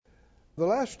The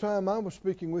last time I was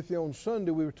speaking with you on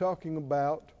Sunday, we were talking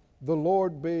about the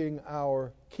Lord being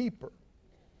our keeper,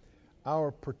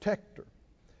 our protector.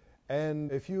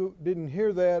 And if you didn't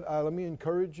hear that, let me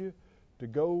encourage you to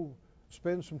go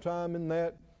spend some time in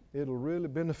that. It'll really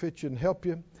benefit you and help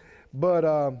you. But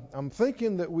I'm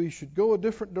thinking that we should go a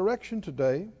different direction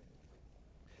today.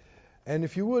 And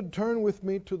if you would, turn with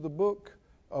me to the book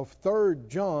of 3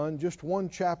 John, just one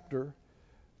chapter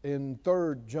in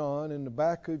 3 John. In the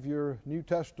back of your New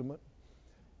Testament,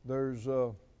 there's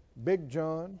Big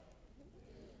John,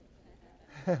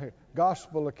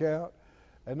 gospel account,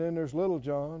 and then there's Little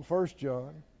John, 1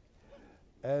 John,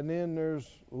 and then there's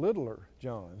Littler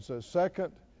John. So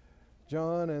 2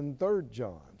 John and 3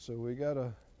 John. So we got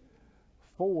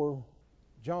 4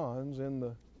 Johns in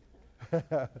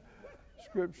the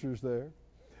scriptures there.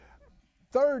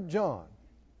 3 John,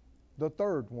 the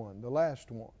third one, the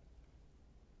last one.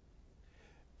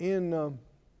 In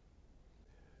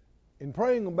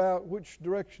praying about which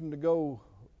direction to go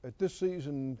at this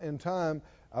season and time,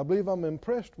 I believe I'm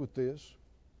impressed with this.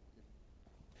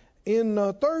 In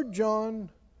 3 John,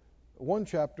 one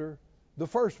chapter, the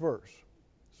first verse,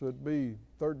 so it'd be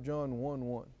 3 John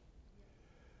 1:1.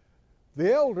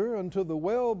 The elder unto the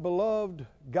well-beloved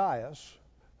Gaius,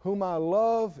 whom I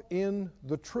love in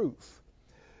the truth.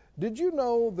 Did you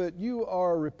know that you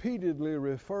are repeatedly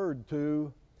referred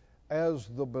to as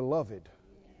the beloved?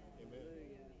 Amen.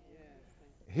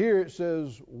 Here it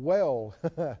says, well,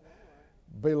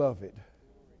 beloved.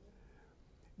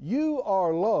 You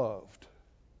are loved,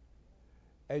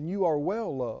 and you are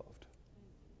well loved.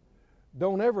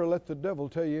 Don't ever let the devil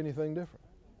tell you anything different.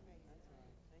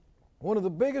 One of the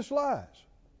biggest lies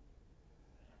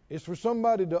is for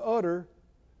somebody to utter,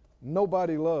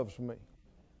 nobody loves me.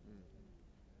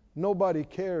 Nobody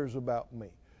cares about me.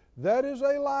 That is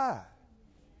a lie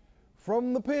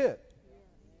from the pit.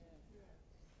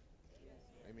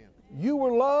 Amen. You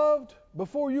were loved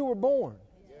before you were born.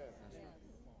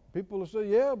 People will say,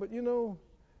 yeah, but you know,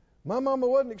 my mama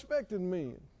wasn't expecting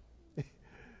me.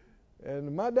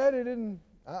 And my daddy didn't,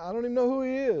 I don't even know who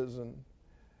he is. And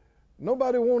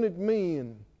nobody wanted me.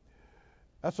 And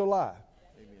that's a lie.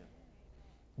 Amen.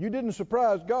 You didn't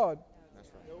surprise God. That's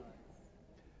right.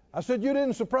 I said you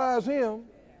didn't surprise him.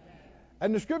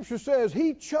 And the scripture says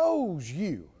he chose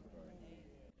you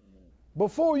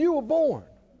before you were born.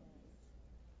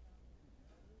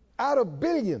 Out of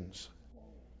billions,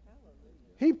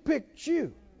 he picked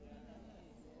you.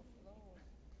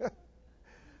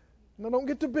 Now don't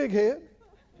get the big head.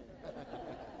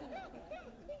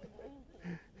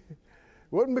 It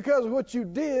wasn't because of what you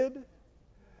did.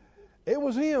 It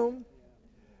was him.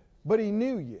 But he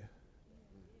knew you.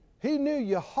 He knew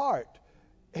your heart.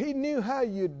 He knew how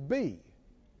you'd be.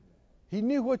 He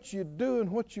knew what you'd do and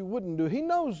what you wouldn't do. He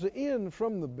knows the end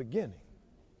from the beginning.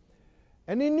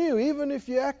 And he knew even if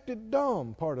you acted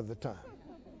dumb part of the time.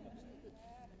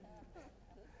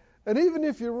 And even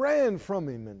if you ran from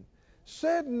him and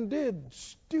said and did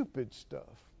stupid stuff,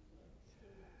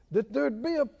 that there'd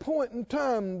be a point in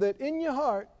time that in your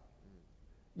heart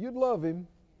you'd love him,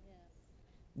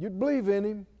 you'd believe in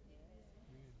him,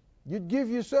 you'd give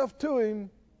yourself to him,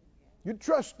 you'd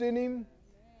trust in him,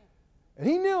 and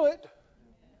he knew it,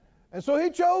 and so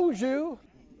he chose you.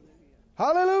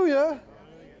 Hallelujah.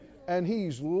 And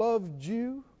he's loved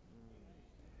you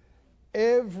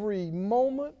every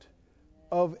moment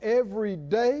of every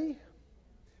day,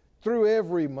 through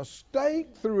every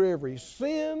mistake, through every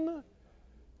sin,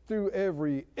 through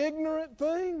every ignorant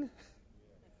thing,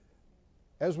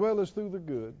 as well as through the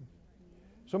good.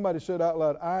 Somebody said out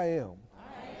loud, I am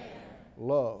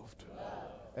loved,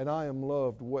 and I am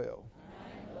loved well.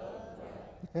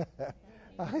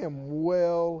 I am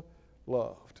well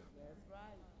loved.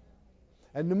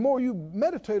 And the more you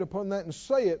meditate upon that and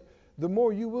say it, the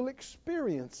more you will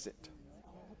experience it.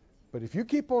 But if you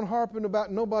keep on harping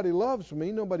about nobody loves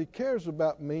me, nobody cares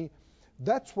about me,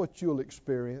 that's what you'll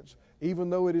experience, even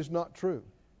though it is not true.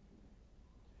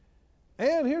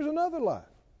 And here's another lie.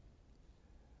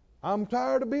 I'm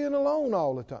tired of being alone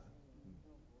all the time.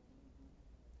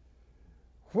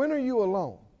 When are you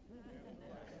alone?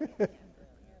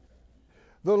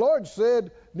 The Lord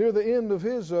said near the end of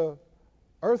his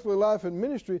earthly life and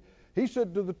ministry, he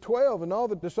said to the 12 and all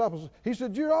the disciples, he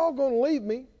said, you're all going to leave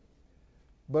me,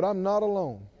 but I'm not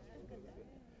alone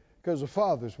because the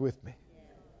Father's with me.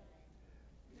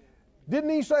 Didn't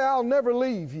he say, I'll never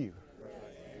leave you?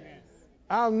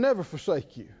 I'll never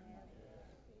forsake you.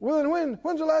 Well, then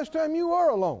when's the last time you were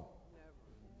alone?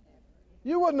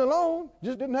 You wasn't alone.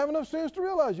 Just didn't have enough sense to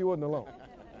realize you wasn't alone.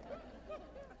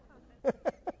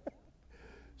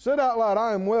 Said out loud,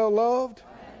 I am well loved.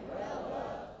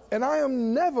 And I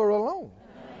am never alone.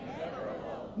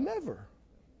 Never.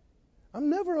 I'm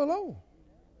never alone.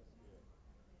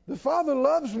 The Father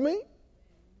loves me.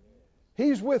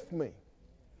 He's with me.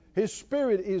 His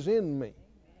Spirit is in me.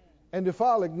 And if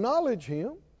I'll acknowledge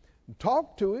Him,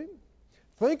 talk to Him,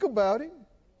 think about Him,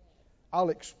 I'll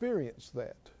experience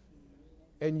that.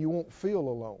 And you won't feel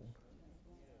alone.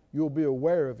 You'll be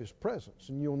aware of His presence,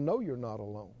 and you'll know you're not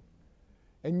alone.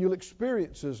 And you'll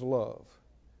experience His love.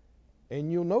 And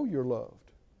you'll know you're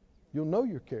loved. You'll know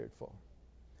you're cared for.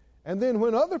 And then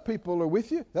when other people are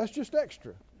with you, that's just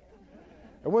extra.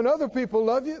 And when other people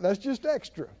love you, that's just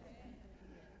extra.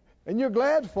 And you're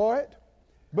glad for it.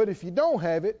 But if you don't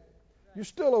have it, you're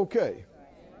still okay.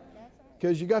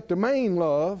 Because you got the main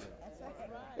love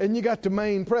and you got the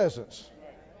main presence.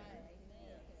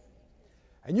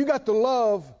 And you got the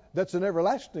love that's an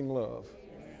everlasting love,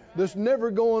 that's never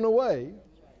going away.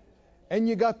 And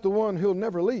you got the one who'll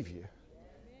never leave you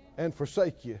and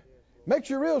forsake you. Makes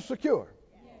you real secure.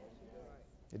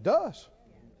 It does.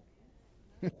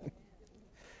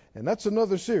 And that's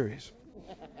another series.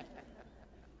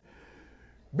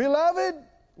 Beloved,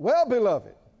 well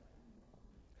beloved,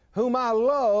 whom I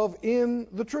love in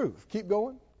the truth. Keep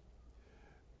going.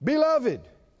 Beloved,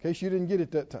 in case you didn't get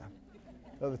it that time.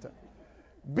 Other time.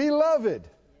 Beloved.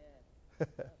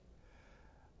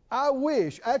 I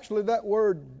wish, actually that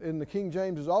word in the King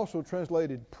James is also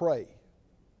translated pray.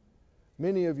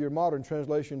 Many of your modern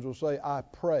translations will say, I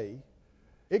pray.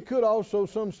 It could also,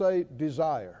 some say,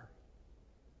 desire.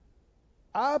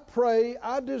 I pray,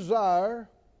 I desire,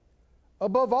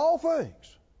 above all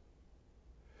things,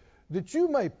 that you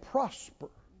may prosper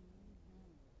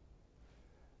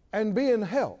and be in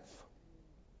health,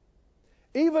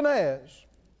 even as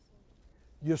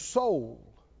your soul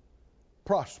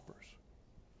prospers.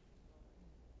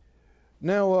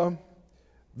 Now,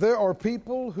 there are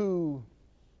people who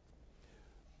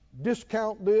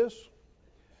discount this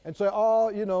and say,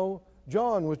 oh,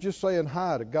 John was just saying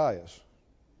hi to Gaius.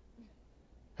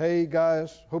 Hey,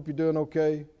 Gaius, hope you're doing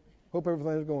okay. Hope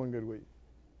everything's going good with you.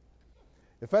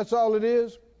 If that's all it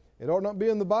is, it ought not be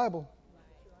in the Bible.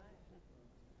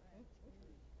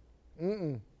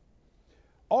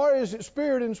 Or is it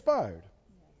Spirit inspired?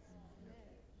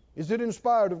 Is it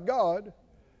inspired of God?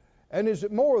 And is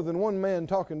it more than one man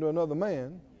talking to another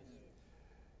man?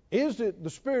 Is it the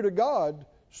Spirit of God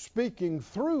speaking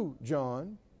through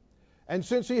John? And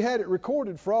since he had it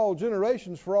recorded for all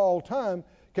generations, for all time,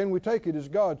 can we take it as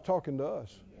God talking to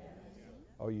us? Yes.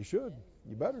 Oh, you should.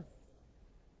 You better.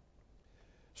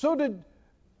 So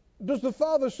does the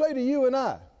Father say to you and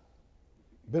I,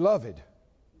 beloved,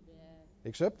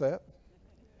 accept that,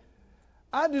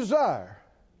 I desire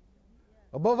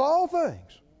above all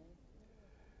things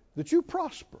that you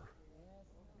prosper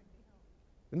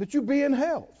and that you be in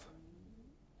health,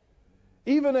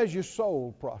 even as your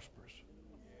soul prospers.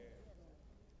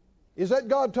 Is that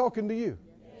God talking to you?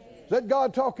 Is that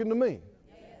God talking to me?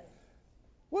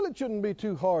 Well, it shouldn't be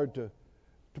too hard to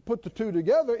put the two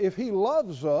together. If He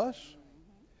loves us,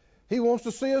 He wants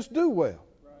to see us do well.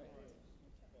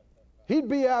 He'd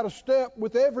be out of step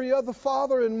with every other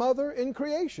father and mother in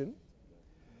creation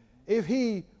if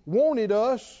He wanted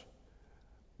us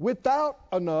without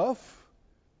enough,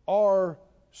 or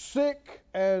sick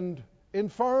and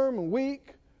infirm and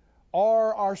weak,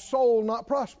 or our soul not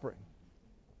prospering.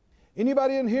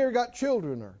 Anybody in here got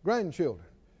children or grandchildren?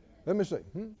 Let me see.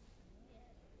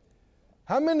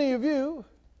 How many of you,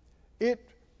 it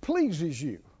pleases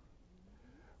you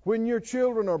when your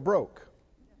children are broke?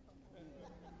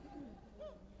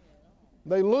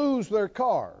 They lose their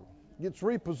car, gets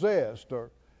repossessed,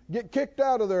 or get kicked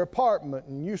out of their apartment,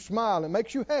 and you smile. It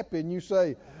makes you happy, and you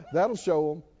say, that'll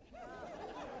show them.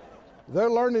 They're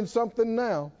learning something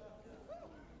now.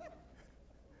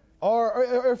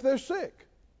 Or if they're sick,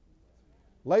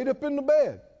 laid up in the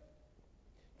bed,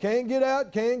 can't get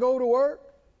out, can't go to work,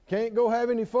 can't go have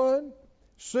any fun,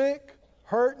 sick,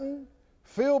 hurting,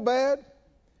 feel bad,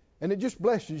 and it just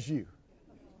blesses you.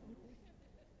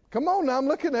 Come on now, I'm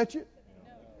looking at you.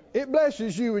 It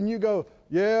blesses you, and you go,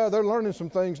 yeah, they're learning some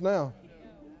things now.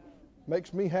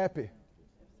 Makes me happy.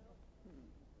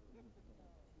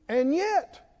 And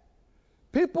yet,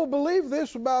 people believe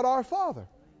this about our Father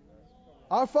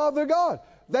God.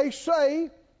 They say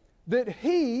that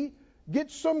He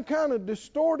gets some kind of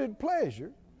distorted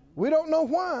pleasure. We don't know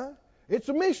why. It's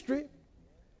a mystery.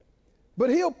 But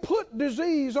He'll put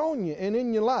disease on you and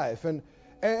in your life.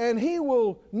 And He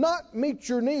will not meet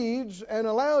your needs and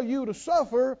allow you to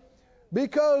suffer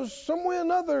because some way or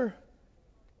another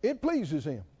it pleases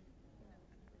Him.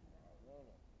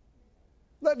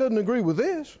 That doesn't agree with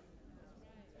this.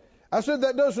 I said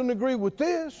that doesn't agree with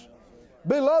this.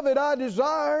 Beloved, I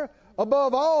desire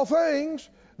above all things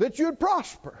that you'd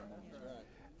prosper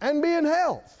and be in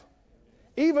health,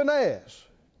 even as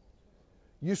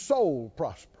your soul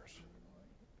prospers.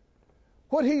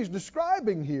 What he's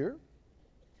describing here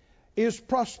is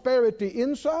prosperity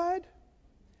inside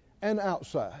and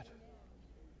outside.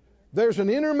 There's an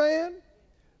inner man,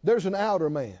 there's an outer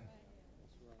man.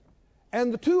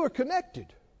 And the two are connected.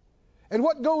 And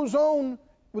what goes on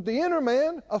with the inner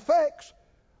man affects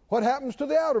what happens to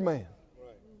the outer man.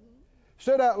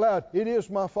 Say it out loud. It is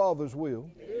my Father's will,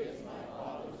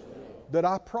 that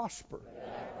I prosper,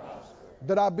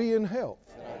 that I be in health,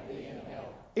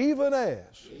 even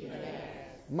as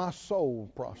my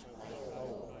soul prospers.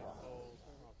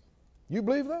 You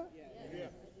believe that?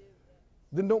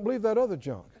 Then don't believe that other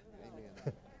junk.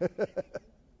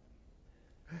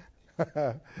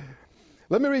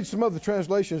 Let me read some other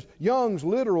translations. Young's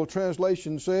literal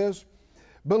translation says,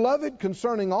 Beloved,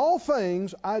 concerning all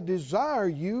things, I desire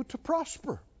you to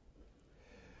prosper.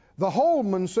 The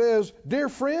Holman says, Dear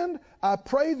friend, I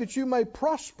pray that you may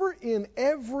prosper in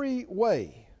every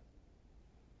way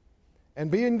and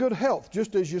be in good health,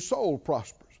 just as your soul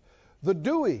prospers. The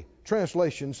Dewey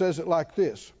translation says it like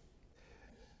this,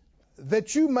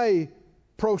 that you may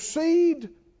proceed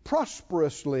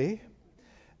prosperously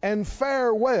and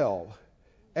fare well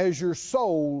as your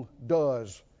soul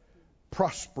does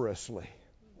prosperously.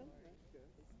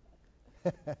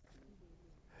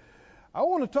 I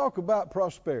want to talk about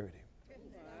prosperity.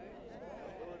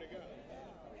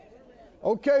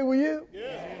 Okay with you?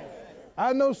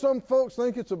 I know some folks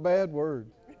think it's a bad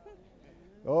word.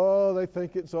 Oh, they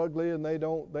think it's ugly, and they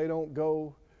don't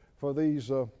go for these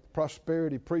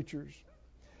prosperity preachers,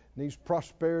 these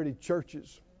prosperity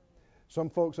churches.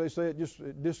 Some folks, they say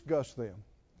it disgusts them,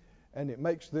 and it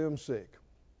makes them sick.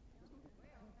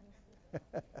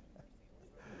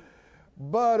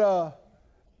 But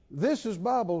this is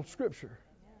Bible scripture,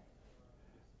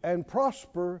 and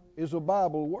prosper is a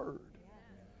Bible word.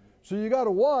 So you got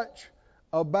to watch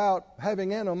about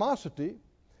having animosity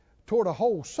toward a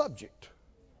whole subject.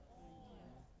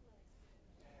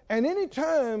 And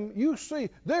anytime you see,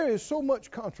 there is so much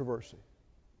controversy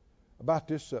about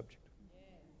this subject.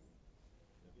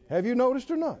 Have you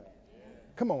noticed or not?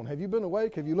 Come on, have you been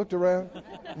awake? Have you looked around?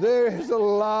 There is a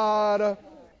lot of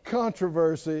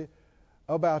controversy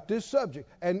about this subject.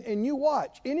 And you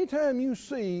watch, anytime you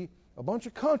see a bunch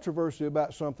of controversy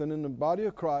about something in the body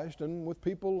of Christ and with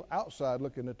people outside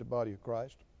looking at the body of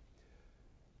Christ,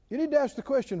 you need to ask the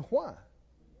question, why?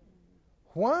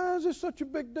 Why is this such a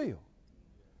big deal?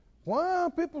 Why are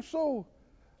people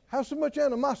have so much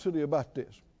animosity about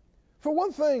this? For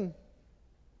one thing,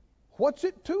 what's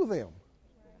it to them?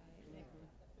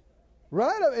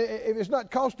 Right? If it's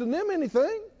not costing them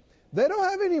anything, they don't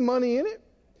have any money in it.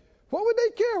 What would they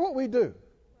care what we do?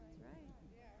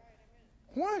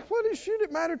 Why? Should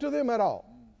it matter to them at all?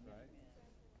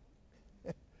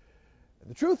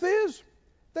 The truth is,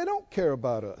 they don't care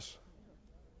about us.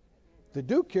 They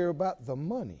do care about the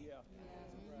money.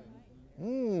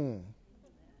 The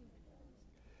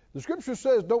Scripture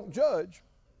says, don't judge,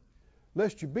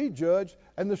 lest you be judged.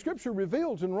 And the Scripture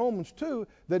reveals in Romans 2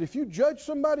 that if you judge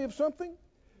somebody of something,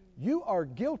 you are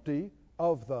guilty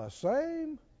of the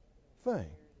same thing.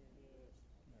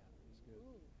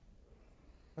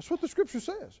 That's what the Scripture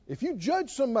says. If you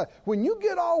judge somebody, when you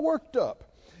get all worked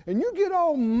up, and you get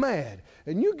all mad,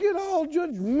 and you get all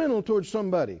judgmental towards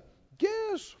somebody,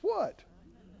 guess what?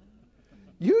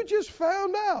 You just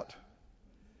found out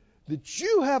that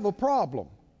you have a problem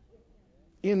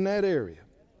in that area.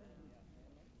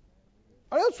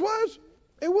 Otherwise,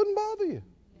 it wouldn't bother you.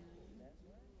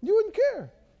 You wouldn't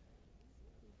care.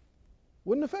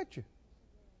 Wouldn't affect you.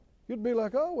 You'd be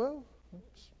like, oh, well,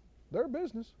 it's their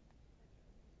business.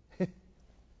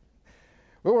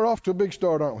 Well, we're off to a big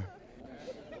start, aren't we?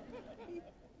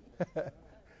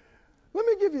 Let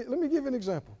me give you an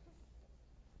example.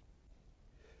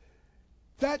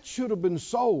 That should have been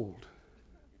sold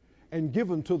and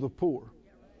given to the poor.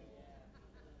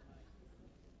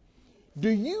 Do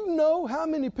you know how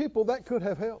many people that could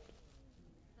have helped?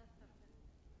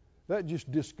 That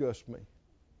just disgusts me.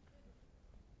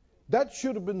 That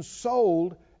should have been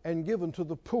sold and given to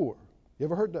the poor. You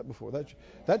ever heard that before?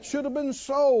 That should have been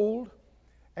sold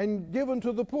and given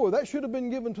to the poor. That should have been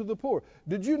given to the poor.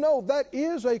 Did you know that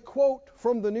is a quote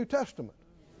from the New Testament?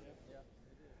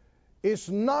 It's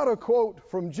not a quote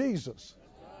from Jesus.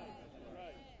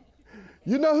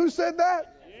 You know who said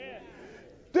that?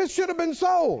 This should have been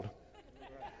sold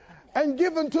and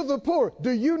given to the poor.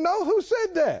 Do you know who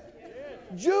said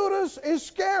that? Judas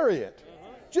Iscariot.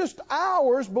 just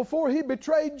hours before he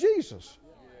betrayed Jesus.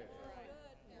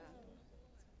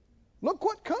 Look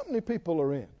what company people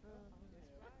are in.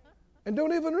 And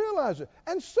don't even realize it.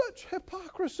 And such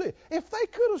hypocrisy. If they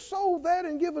could have sold that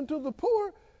and given to the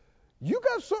poor, you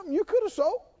got something you could have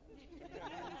sold.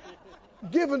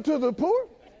 Given to the poor.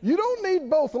 You don't need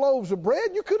both loaves of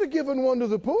bread. You could have given one to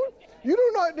the poor. You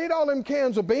do not need all them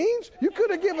cans of beans. You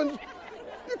could have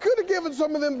given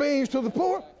some of them beans to the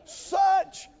poor.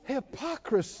 Such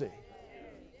hypocrisy.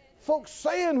 Folks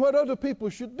saying what other people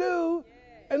should do,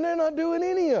 and they're not doing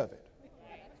any of it.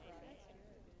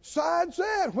 Besides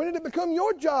that, when did it become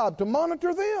your job to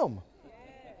monitor them?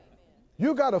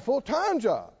 You got a full-time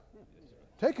job,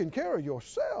 taking care of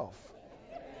yourself.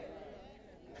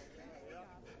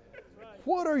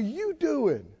 What are you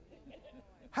doing?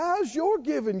 How's your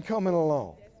giving coming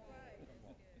along?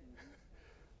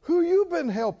 Who you been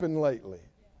helping lately?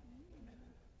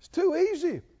 It's too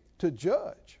easy to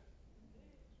judge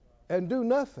and do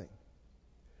nothing.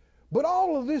 But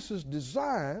all of this is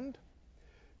designed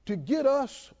to get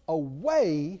us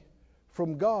away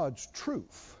from God's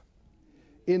truth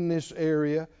in this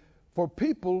area, for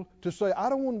people to say, I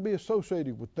don't want to be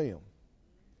associated with them.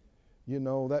 You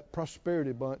know, that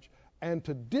prosperity bunch. And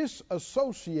to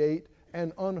disassociate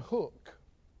and unhook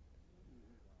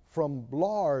from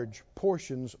large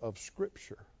portions of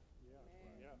Scripture.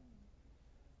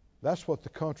 That's what the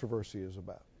controversy is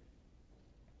about.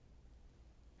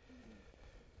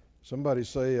 Somebody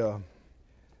say,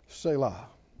 Selah.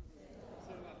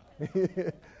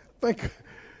 Think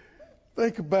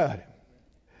about it.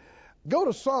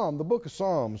 Go to the book of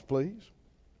Psalms, please.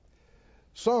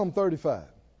 Psalm 35.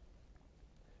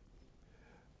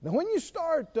 Now, when you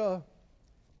start talking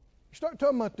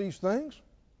about these things,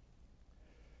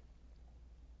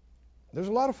 there's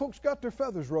a lot of folks got their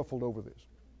feathers ruffled over this.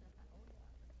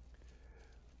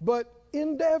 But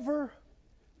endeavor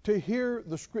to hear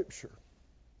the Scripture,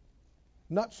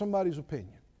 not somebody's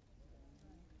opinion.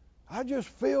 I just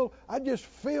feel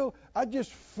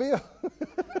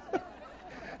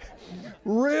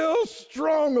real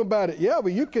strong about it. Yeah,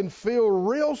 but you can feel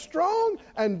real strong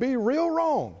and be real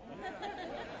wrong.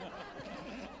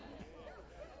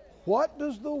 What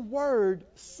does the Word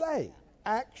say?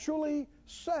 Actually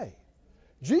say.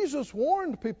 Jesus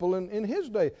warned people in his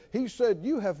day. He said,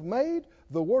 you have made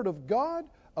the Word of God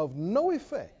of no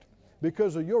effect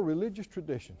because of your religious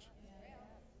traditions.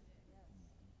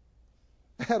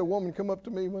 I had a woman come up to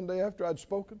me one day after I'd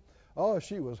spoken. Oh,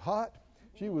 she was hot.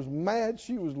 She was mad.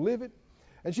 She was livid.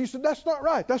 And she said, that's not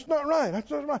right. That's not right.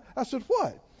 That's not right. I said,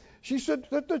 what? She said,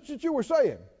 that's what you were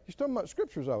saying. She's talking about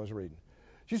scriptures I was reading.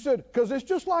 She said, because it's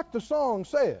just like the song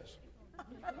says.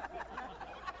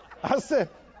 I said,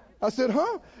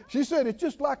 huh? She said, it's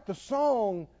just like the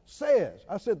song says.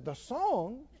 I said, the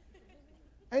song?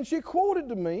 And she quoted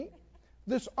to me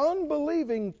this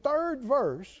unbelieving third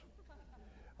verse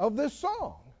of this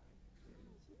song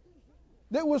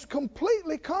that was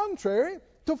completely contrary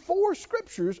to 4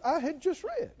 scriptures I had just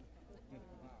read.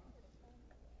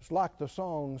 It's like the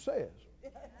song says.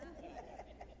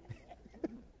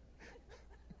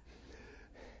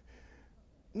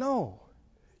 No,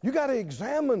 you got to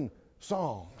examine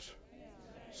songs.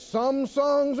 Some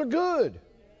songs are good,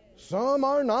 some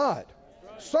are not.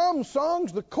 Some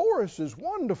songs, the chorus is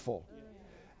wonderful,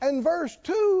 and verse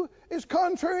 2 is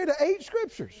contrary to 8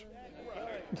 scriptures.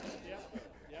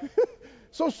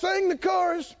 So sing the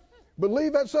chorus, but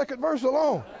leave that second verse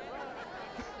alone.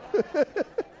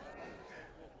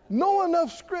 Know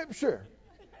enough scripture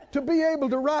to be able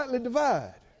to rightly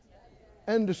divide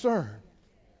and discern.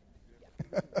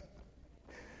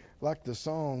 Like the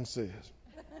song says.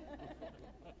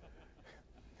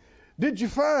 Did you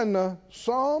find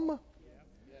Psalm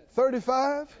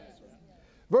 35?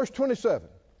 Verse 27.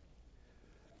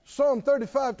 Psalm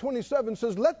 35:27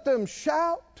 says, let them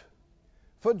shout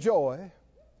for joy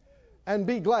and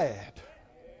be glad.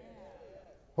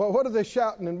 Well, what are they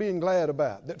shouting and being glad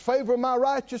about? That favor my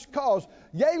righteous cause.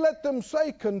 Yea, let them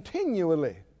say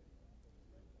continually,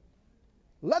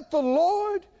 let the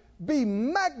Lord be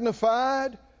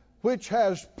magnified, which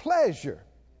has pleasure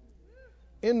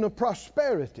in the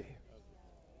prosperity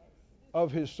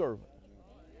of his servant.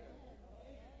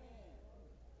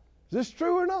 Is this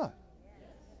true or not?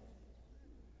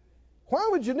 Why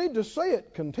would you need to say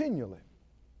it continually?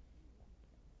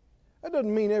 That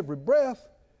doesn't mean every breath,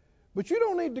 but you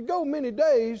don't need to go many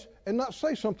days and not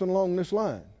say something along this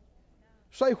line.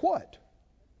 Say what?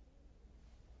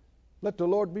 Let the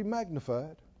Lord be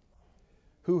magnified,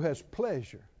 who has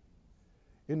pleasure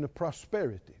in the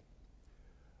prosperity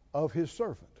of his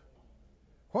servant.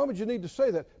 Why would you need to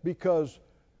say that? Because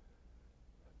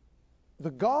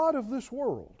The god of this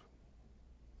world,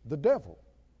 the devil,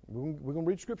 we're going to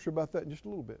read scripture about that in just a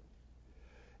little bit,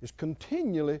 is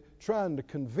continually trying to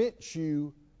convince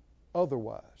you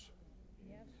otherwise.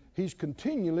 He's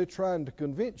continually trying to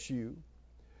convince you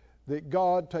that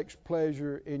God takes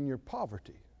pleasure in your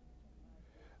poverty,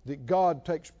 that God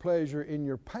takes pleasure in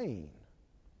your pain,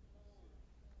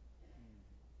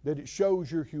 that it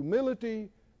shows your humility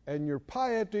and your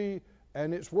piety,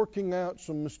 and it's working out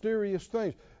some mysterious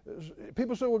things.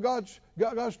 People say, well,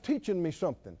 God's teaching me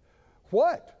something.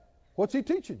 What? What's He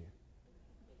teaching you?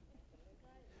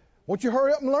 Won't you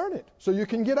hurry up and learn it so you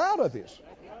can get out of this?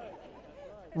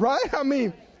 Right? I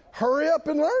mean, hurry up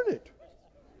and learn it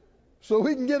so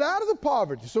we can get out of the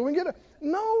poverty. So we can get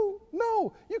No.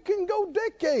 You can go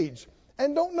decades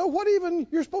and don't know what even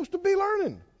you're supposed to be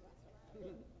learning.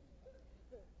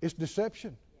 It's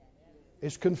deception.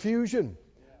 It's confusion.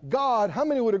 God, how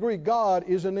many would agree God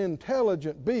is an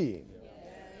intelligent being?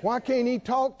 Why can't He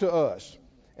talk to us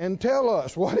and tell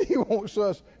us what He wants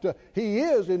us to? He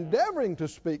is endeavoring to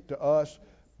speak to us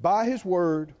by His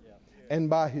Word and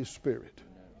by His Spirit.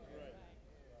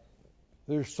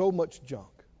 There's so much junk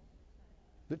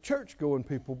that church-going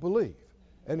people believe,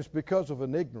 and it's because of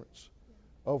an ignorance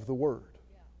of the Word.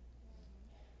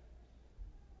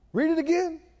 Read it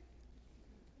again.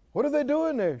 What are they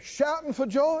doing there? Shouting for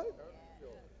joy?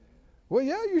 Well,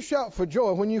 yeah, you shout for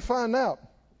joy when you find out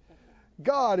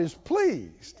God is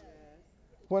pleased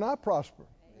when I prosper.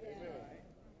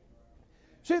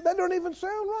 See, that don't even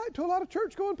sound right to a lot of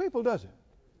church-going people, does it?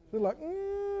 They're like,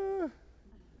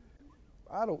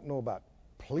 I don't know about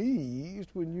pleased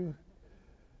when you,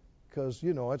 because,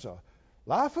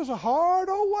 life is a hard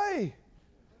old way.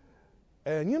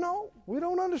 And, we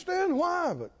don't understand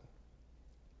why, but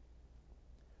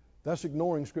that's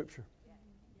ignoring Scripture.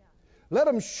 Let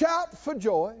them shout for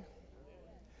joy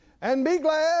and be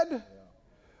glad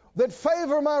that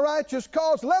favor my righteous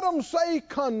cause. Let them say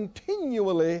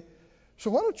continually.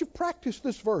 So why don't you practice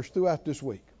this verse throughout this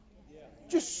week?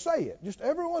 Just say it. Just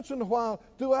every once in a while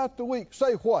throughout the week.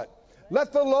 Say what?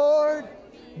 Let the Lord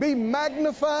be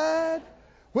magnified,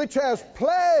 which has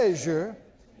pleasure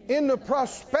in the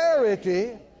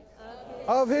prosperity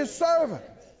of His servant.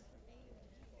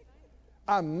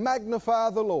 I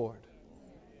magnify the Lord.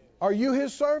 Are you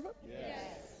His servant? Yes.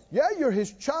 Yeah, you're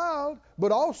His child,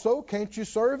 but also, can't you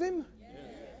serve Him? Yes.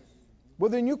 Well,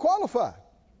 then you qualify.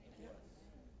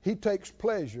 He takes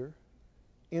pleasure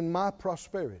in my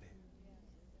prosperity.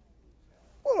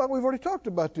 Well, we've already talked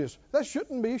about this. That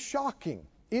shouldn't be shocking.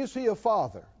 Is He a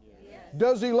father? Yes.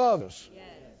 Does He love us? Yes.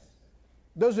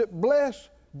 Does it bless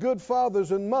good fathers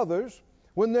and mothers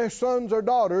when their sons or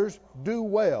daughters do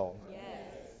well? Yes.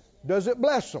 Does it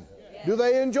bless them? Do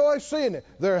they enjoy seeing it?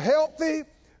 They're healthy.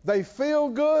 They feel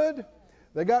good.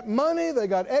 They got money. They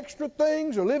got extra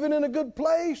things. They're living in a good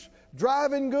place,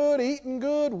 driving good, eating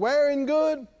good, wearing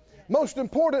good. Most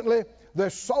importantly,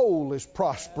 their soul is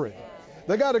prospering.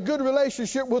 They got a good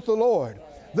relationship with the Lord.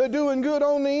 They're doing good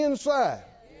on the inside.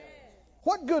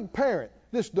 What good parent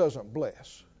this doesn't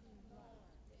bless?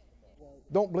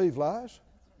 Don't believe lies.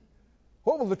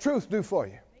 What will the truth do for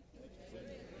you?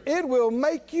 It will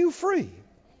make you free.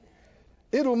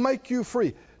 It'll make you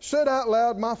free. Said out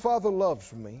loud, my Father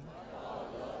loves me.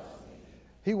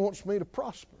 He wants me to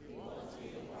prosper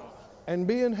and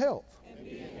be in health,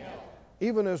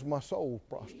 even as my soul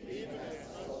prospers.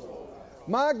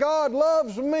 My God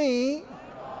loves me,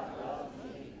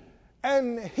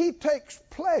 and He takes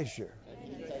pleasure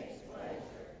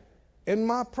in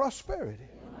my prosperity.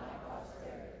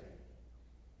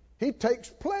 He takes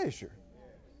pleasure,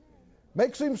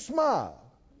 makes Him smile,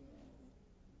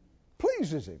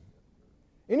 pleases Him.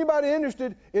 Anybody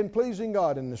interested in pleasing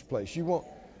God in this place? You want?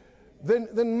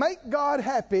 Then make God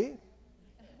happy.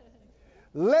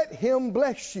 Let Him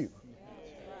bless you.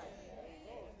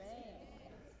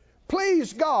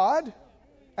 Please God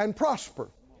and prosper.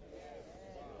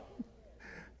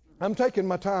 I'm taking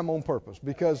my time on purpose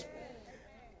because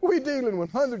we're dealing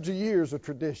with hundreds of years of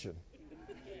tradition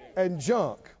and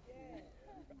junk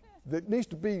that needs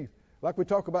to be, like we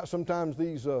talk about sometimes,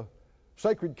 these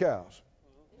sacred cows.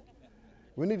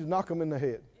 We need to knock them in the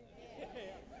head.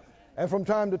 And from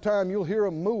time to time, you'll hear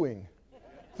them mooing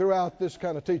throughout this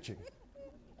kind of teaching.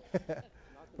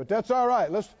 But that's all right.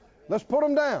 Let's put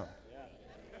them down.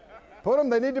 Put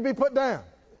them. They need to be put down.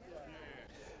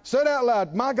 Say it out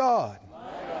loud. My God,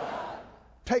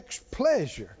 takes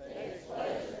pleasure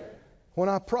when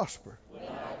I prosper.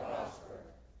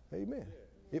 Amen.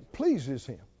 It pleases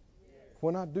Him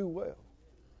when I do well.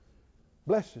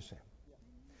 Blesses Him.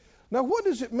 Now, what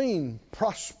does it mean,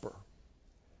 prosper?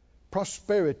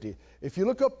 Prosperity. If you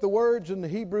look up the words in the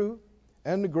Hebrew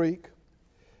and the Greek,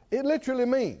 it literally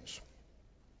means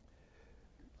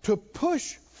to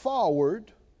push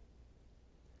forward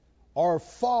or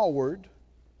forward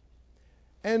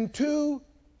and to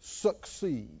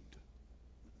succeed.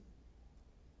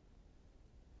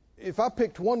 If I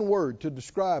picked one word to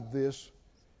describe this,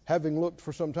 having looked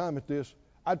for some time at this,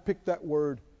 I'd pick that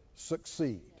word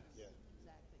succeed.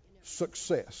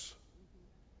 Success.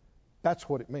 That's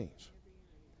what it means.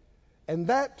 And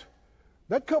that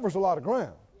covers a lot of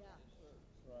ground.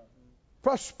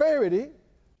 Prosperity,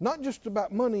 not just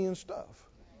about money and stuff,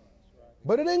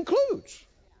 but it includes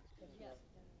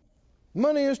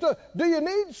money and stuff. Do you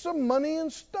need some money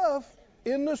and stuff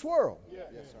in this world? Yes,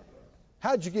 sir.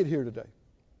 How'd you get here today?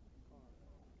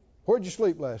 Where'd you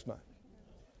sleep last night?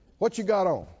 What you got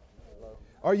on?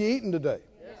 Are you eating today?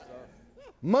 Yes, sir.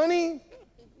 Money,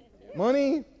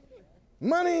 money,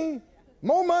 money,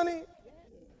 more money,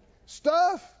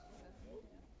 stuff.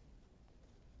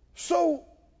 So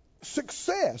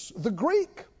success, the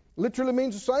Greek literally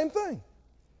means the same thing.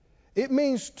 It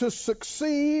means to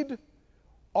succeed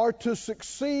or to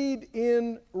succeed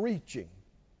in reaching.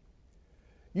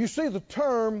 You see the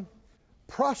term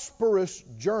prosperous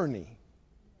journey.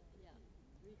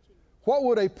 What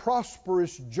would a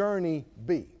prosperous journey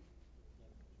be?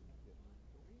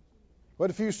 What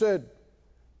if you said,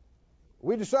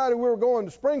 we decided we were going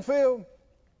to Springfield,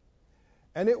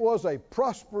 and it was a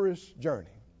prosperous journey?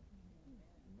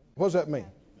 What does that mean?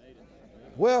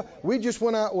 Well, we just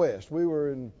went out west. We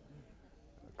were in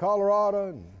Colorado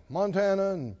and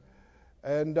Montana,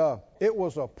 and it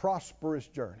was a prosperous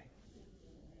journey.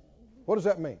 What does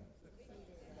that mean?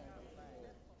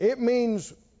 It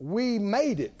means we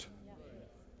made it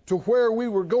to where we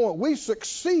were going. We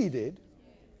succeeded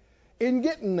in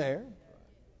getting there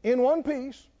in one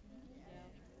piece.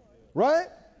 Right?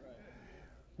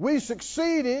 We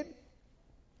succeeded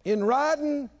in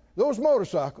riding those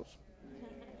motorcycles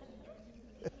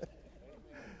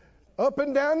up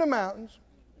and down the mountains.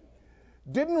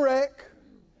 Didn't wreck.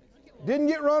 Didn't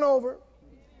get run over.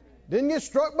 Didn't get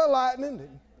struck by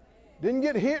lightning. Didn't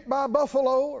get hit by a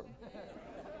buffalo or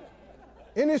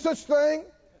any such thing.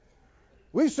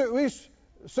 We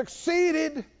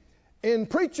succeeded in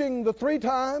preaching the 3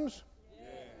 times.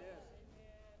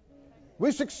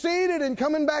 We succeeded in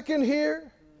coming back in here.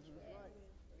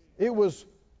 It was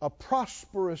a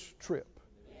prosperous trip.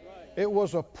 It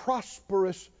was a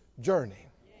prosperous journey.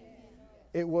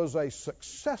 It was a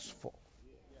successful.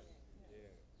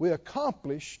 We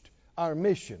accomplished our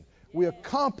mission. We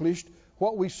accomplished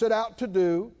what we set out to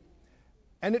do,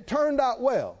 and it turned out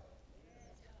well.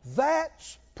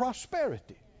 That's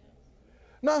prosperity.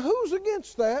 Now, who's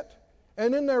against that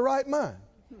and in their right mind?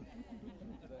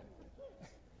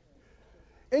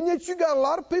 And yet you got a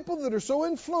lot of people that are so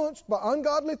influenced by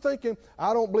ungodly thinking,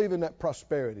 I don't believe in that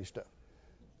prosperity stuff.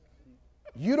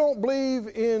 You don't believe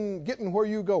in getting where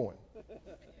you're going.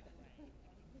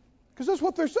 Because that's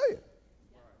what they're saying.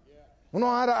 Well, no,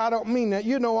 I don't mean that.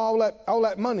 You know, all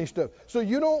that money stuff. So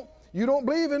you don't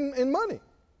believe in money,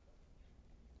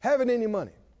 having any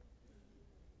money.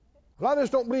 Well, I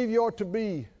just don't believe you ought to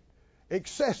be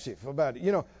excessive about it.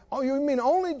 You know, oh, you mean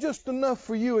only just enough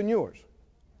for you and yours?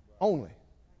 Only.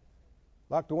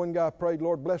 Like the one guy prayed,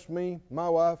 Lord, bless me, my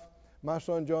wife, my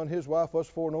son John, his wife, us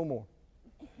 4, no more.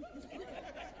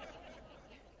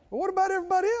 Well, what about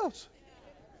everybody else?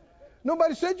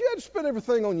 Nobody said you had to spend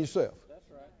everything on yourself. That's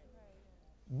right.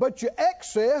 But your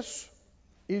excess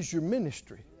is your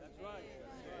ministry. That's right.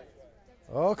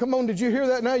 Oh, come on, did you hear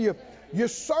that now? Your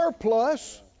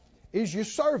surplus is your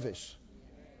service.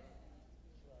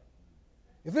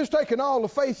 If it's taking all the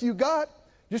faith you got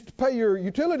just to pay your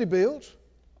utility bills,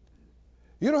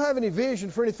 you don't have any vision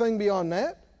for anything beyond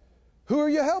that, who are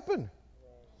you helping?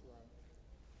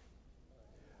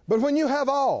 But when you have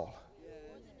all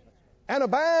and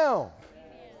abound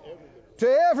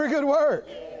to every good work,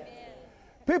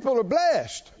 people are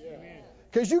blessed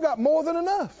because you got more than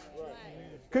enough,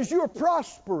 because you're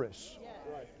prosperous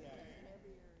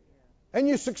and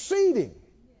you're succeeding.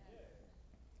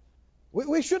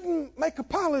 We shouldn't make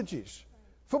apologies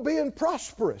for being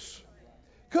prosperous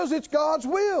because it's God's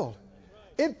will.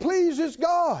 It pleases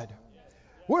God.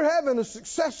 We're having a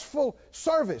successful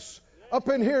service up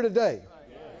in here today.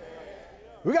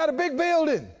 We got a big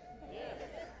building.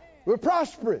 We're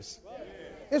prosperous.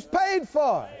 It's paid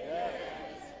for.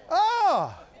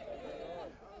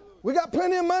 We got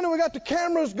plenty of money. We got the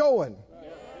cameras going.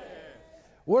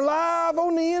 We're live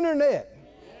on the internet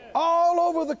all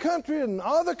over the country and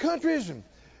other countries. And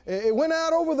it went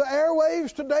out over the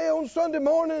airwaves today on Sunday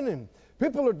morning, and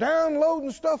people are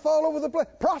downloading stuff all over the place.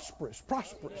 Prosperous.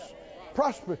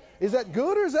 Is that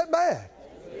good or is that bad?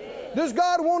 Does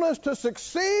God want us to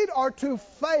succeed or to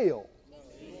fail?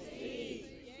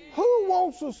 Who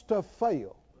wants us to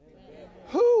fail?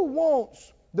 Who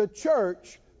wants the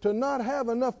church to not have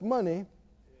enough money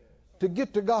to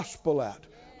get the gospel out?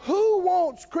 Who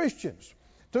wants Christians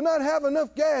to not have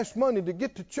enough gas money to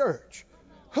get to church?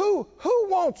 Who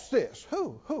wants this?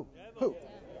 Who?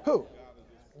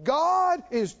 God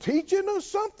is teaching us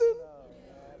something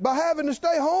by having to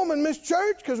stay home and miss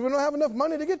church because we don't have enough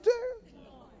money to get there?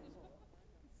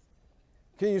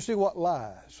 Can you see what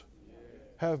lies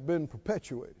have been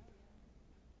perpetuated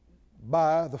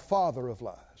by the father of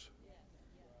lies?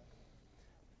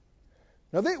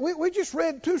 Now, we just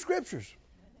read 2 scriptures.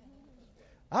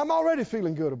 I'm already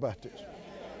feeling good about this.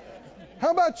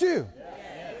 How about you?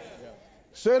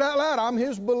 Say it out loud. I'm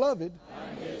His beloved.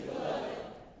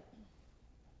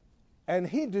 And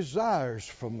He desires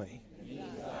for me,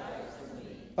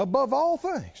 above all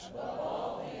things,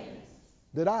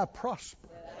 that I prosper,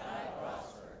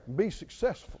 be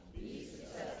successful,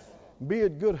 be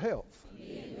in good health,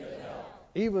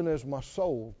 even as my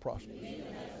soul prospers.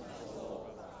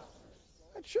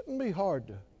 That shouldn't be hard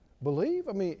to believe.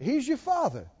 I mean, He's your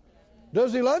Father.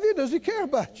 Does He love you? Does He care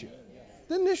about you?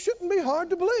 Then this shouldn't be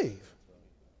hard to believe.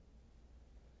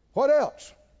 What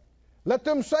else? Let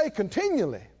them say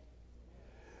continually,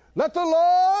 let the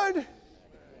Lord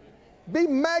be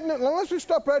magnified. Now let's just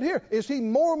stop right here. Is He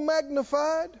more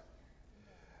magnified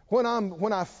when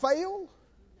I fail?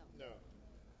 No.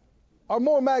 Or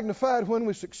more magnified when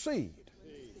we succeed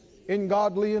in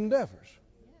godly endeavors?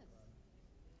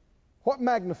 What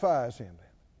magnifies Him?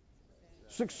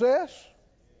 Success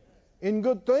in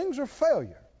good things or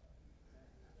failure?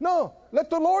 No, let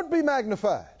the Lord be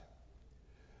magnified.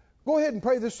 Go ahead and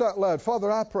pray this out loud.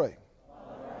 Father, I pray.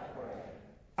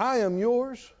 I am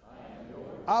yours.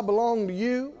 I belong to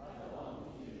you.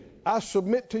 I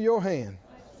submit to your hand.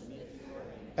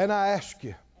 And I ask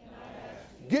you,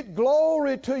 get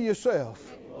glory to yourself.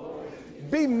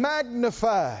 Be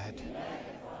magnified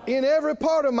in every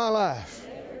part of my life,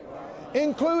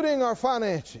 including our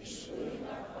finances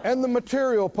and the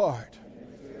material part.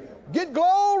 Get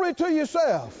glory to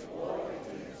yourself.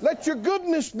 Let your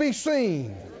goodness be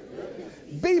seen.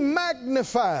 Be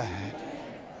magnified.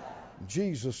 In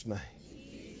Jesus' name.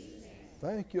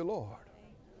 Thank you, Lord.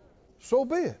 So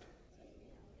be it.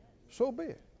 So be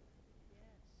it.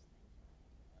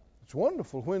 It's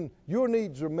wonderful when your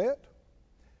needs are met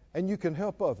and you can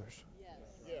help others.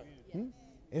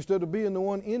 Instead of being the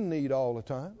one in need all the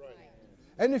time.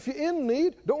 And if you're in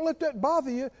need, don't let that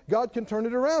bother you. God can turn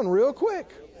it around real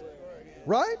quick.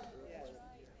 Right?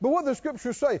 But what the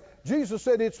scriptures say, Jesus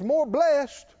said it's more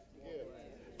blessed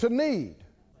to need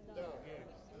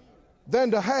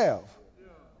than to have.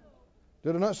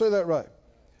 Did I not say that right?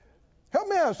 Help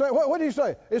me out. What did he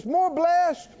say? It's more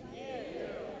blessed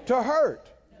to hurt,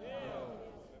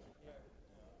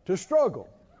 to struggle,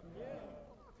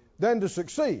 than to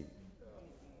succeed.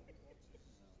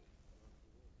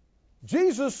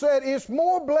 Jesus said it's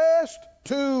more blessed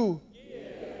to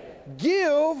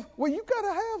give. Well, you got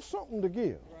to have something to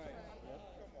give.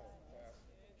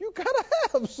 You got to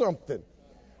have something.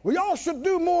 We all should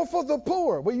do more for the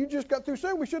poor. Well, you just got through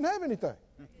saying we shouldn't have anything.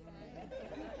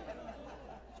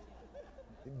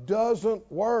 It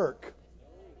doesn't work.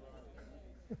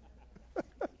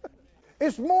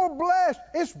 It's more blessed.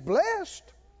 It's blessed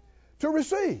to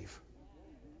receive.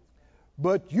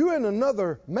 But you're in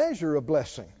another measure of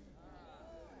blessing.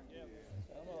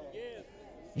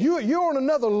 You're on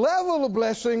another level of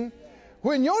blessing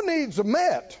when your needs are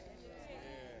met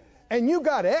and you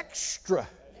got extra.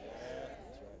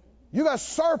 You got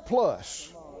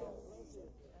surplus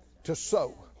to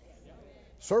sow.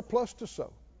 Surplus to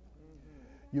sow.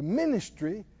 Your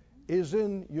ministry is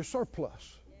in your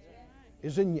surplus,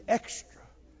 is in your extra.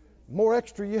 More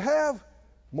extra you have,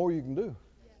 more you can do.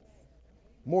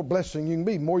 More blessing you can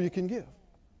be, more you can give.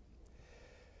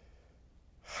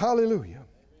 Hallelujah.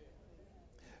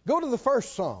 Go to the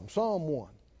first Psalm, Psalm 1.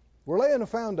 We're laying a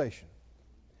foundation.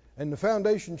 And the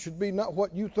foundation should be not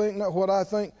what you think, not what I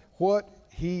think, what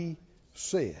He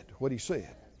said. What He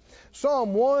said.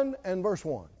 Psalm 1 and verse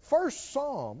 1. First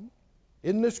Psalm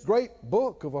in this great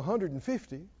book of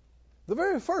 150, the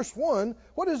very first one,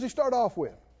 what does he start off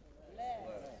with?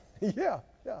 Yeah.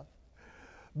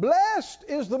 Blessed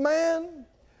is the man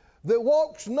that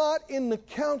walks not in the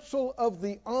counsel of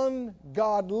the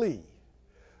ungodly,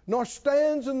 nor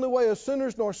stands in the way of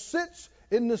sinners, nor sits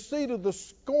in the seat of the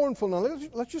scornful. Now,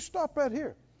 let's just stop right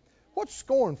here. What's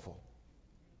scornful?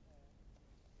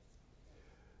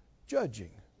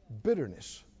 Judging,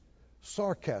 bitterness,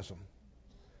 sarcasm,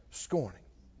 scorning.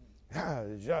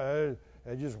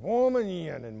 and just warming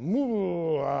in and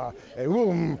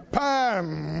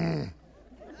pam.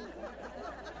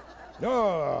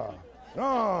 No.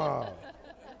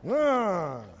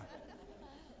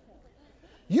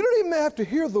 You don't even have to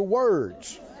hear the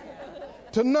words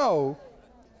to know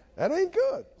that ain't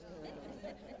good.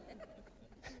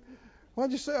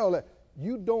 Why'd you say all that?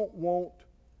 You don't want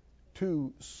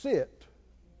to sit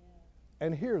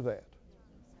and hear that.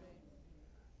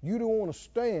 You don't want to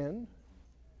stand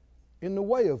in the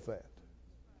way of that.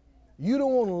 You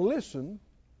don't want to listen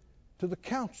to the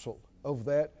counsel of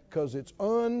that because it's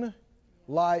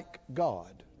unlike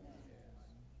God.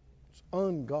 It's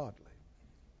ungodly.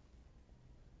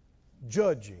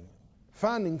 Judging,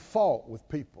 finding fault with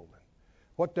people,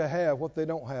 what they have, what they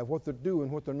don't have, what they're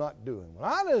doing, what they're not doing.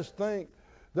 Well, I just think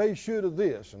they should have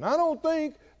this, and I don't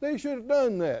think they should have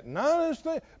done that, and I just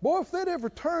think, boy, if they'd ever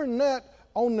turn that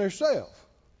on themselves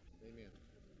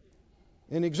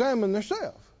and examine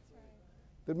themselves,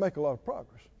 they'd make a lot of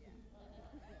progress.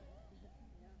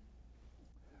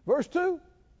 Verse 2,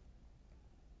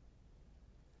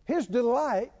 his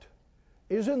delight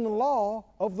is in the law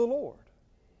of the Lord.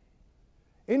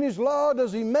 In his law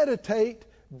does he meditate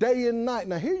day and night.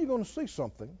 Now here you're going to see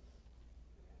something.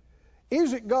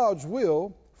 Is it God's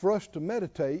will for us to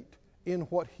meditate in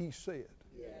what he said?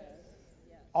 Yes.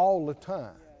 All the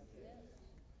time. Yes.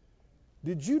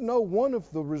 Did you know one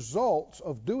of the results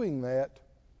of doing that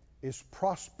is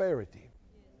prosperity?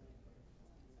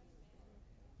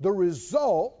 The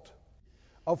result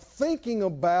of thinking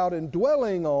about and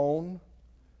dwelling on,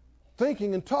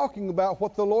 thinking and talking about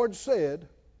what the Lord said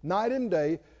night and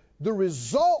day, the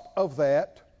result of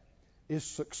that is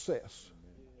success.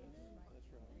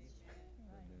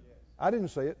 I didn't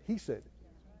say it, he said it.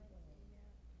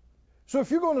 So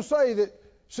if you're going to say that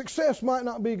success might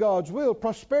not be God's will,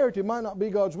 prosperity might not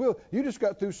be God's will, you just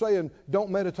got through saying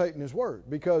don't meditate in his word.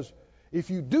 Because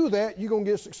if you do that, you're going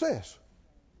to get success.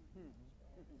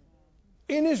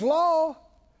 In his law,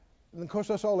 and of course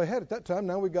that's all they had at that time,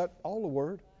 now we got all the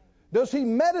word. Does he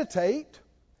meditate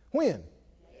when?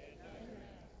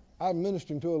 I was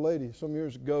ministering to a lady some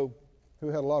years ago who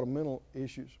had a lot of mental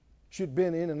issues. She'd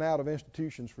been in and out of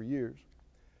institutions for years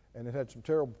and had some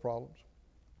terrible problems.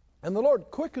 And the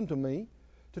Lord quickened to me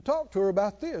to talk to her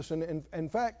about this. And in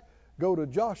fact, go to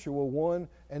Joshua 1,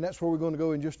 and that's where we're going to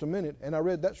go in just a minute. And I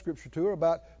read that scripture to her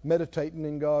about meditating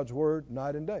in God's word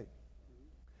night and day.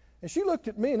 And she looked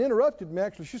at me and interrupted me,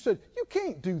 actually. She said, "You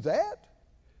can't do that.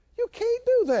 You can't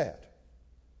do that.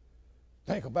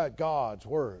 Think about God's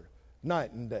word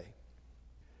night and day."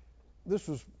 This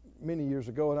was many years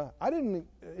ago, and I didn't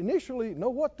initially know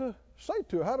what to say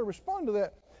to her, how to respond to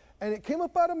that. And it came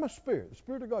up out of my spirit. The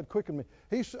Spirit of God quickened me.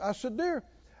 I said, "Dear,"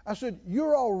 I said,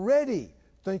 "you're already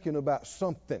thinking about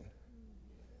something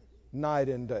night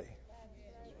and day.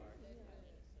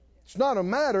 It's not a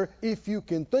matter if you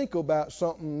can think about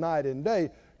something night and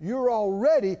day. You're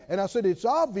already," and I said, "it's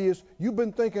obvious you've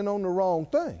been thinking on the wrong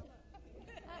thing."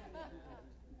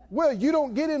 Well, you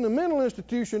don't get in the mental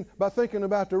institution by thinking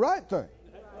about the right thing.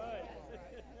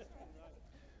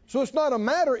 So it's not a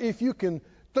matter if you can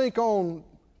think on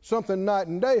something night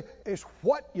and day. It's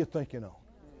what you're thinking on.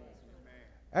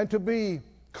 And to be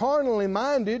carnally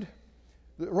minded,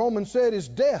 the Romans said, is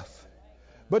death.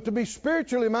 But to be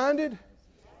spiritually minded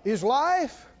is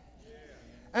life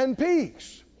and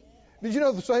peace. Did you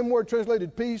know the same word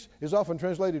translated peace is often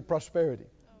translated prosperity?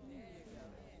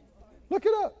 Look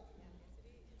it up.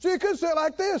 So you could say it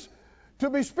like this: to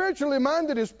be spiritually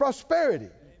minded is prosperity.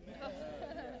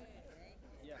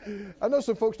 I know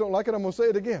some folks don't like it. I'm going to say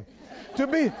it again. To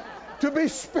be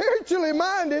spiritually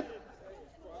minded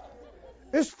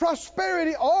is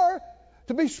prosperity, or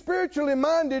to be spiritually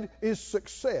minded is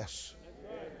success.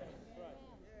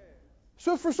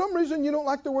 So if for some reason you don't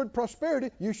like the word prosperity,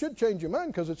 you should change your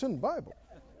mind because it's in the Bible.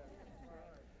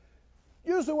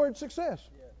 Use the word success.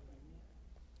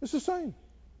 It's the same.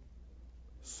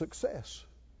 Success.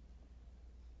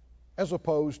 As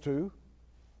opposed to,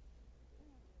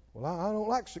 well, I don't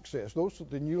like success.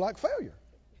 Then you like failure.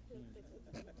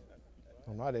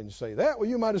 Well, I didn't say that. Well,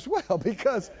 you might as well,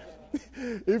 because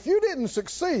if you didn't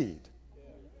succeed,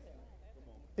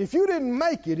 if you didn't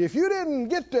make it, if you didn't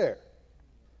get there,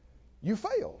 you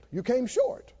failed. You came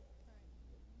short.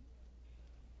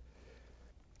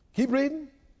 Keep reading.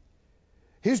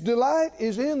 His delight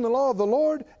is in the law of the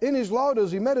Lord. In his law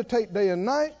does he meditate day and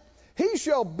night. He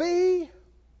shall be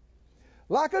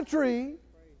like a tree,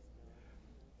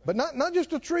 but not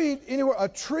just a tree anywhere, a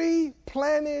tree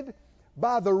planted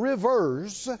by the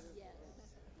rivers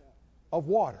of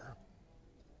water.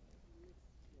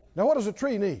 Now, what does a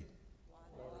tree need?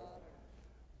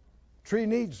 Tree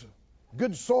needs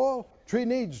good soil. Tree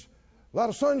needs a lot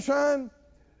of sunshine.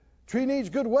 Tree needs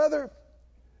good weather.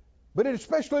 But it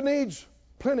especially needs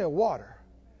plenty of water,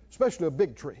 especially a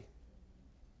big tree.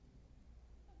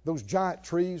 Those giant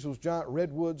trees, those giant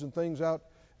redwoods and things out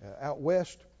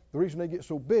west, the reason they get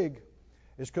so big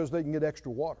is because they can get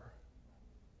extra water.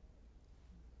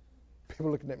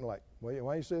 People looking at me like, why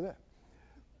do you say that?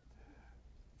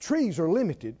 Trees are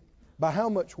limited by how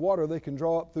much water they can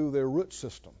draw up through their root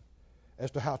system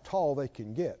as to how tall they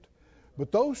can get.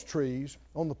 But those trees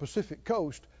on the Pacific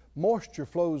coast, moisture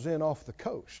flows in off the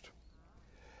coast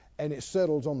and it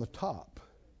settles on the top.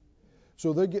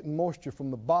 So they're getting moisture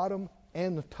from the bottom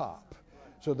and the top.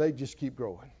 So they just keep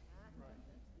growing.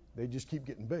 They just keep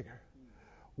getting bigger.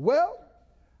 Well,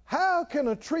 how can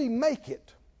a tree make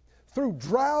it through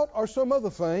drought or some other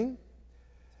thing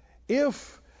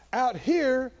if out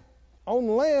here on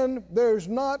land there's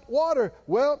not water?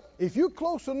 Well, if you're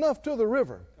close enough to the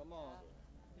river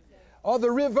or the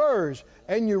rivers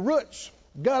and your roots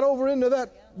got over into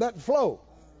that flow,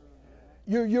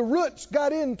 your roots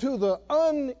got into the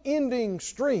unending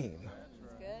stream,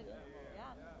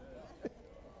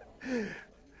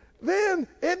 then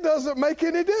it doesn't make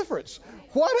any difference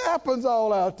what happens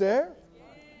all out there,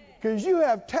 because you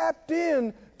have tapped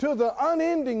in to the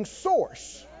unending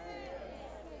source.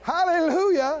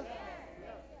 Hallelujah.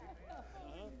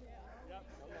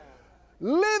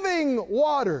 Living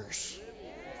waters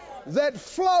that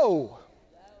flow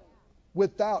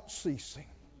without ceasing.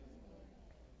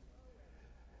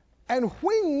 And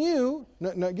when you,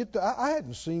 now get to, I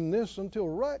hadn't seen this until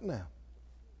right now.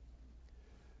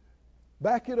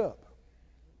 Back it up.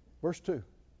 Verse 2.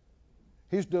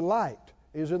 His delight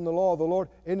is in the law of the Lord.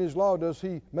 In His law does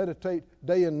he meditate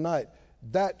day and night.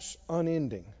 That's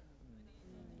unending.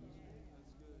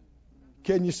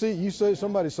 Can you see? You say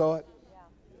somebody saw it.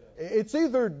 It's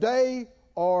either day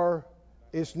or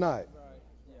it's night.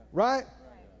 Right?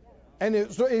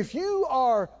 And so if you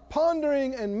are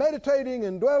pondering and meditating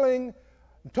and dwelling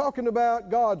and talking about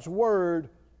God's Word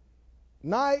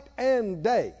night and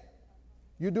day,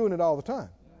 you're doing it all the time.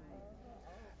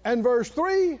 And verse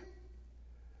 3,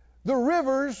 the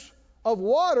rivers of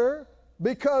water,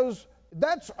 because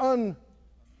that's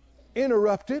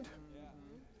uninterrupted.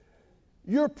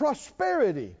 Your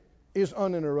prosperity is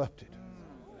uninterrupted.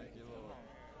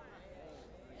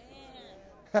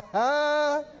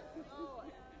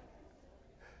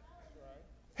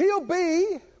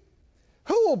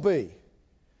 Who will be?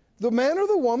 The man or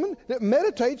the woman that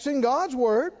meditates in God's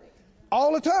Word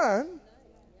all the time,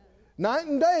 night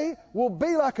and day, will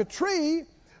be like a tree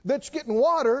that's getting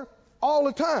water all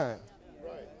the time.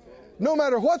 No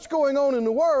matter what's going on in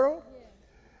the world.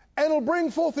 And it'll bring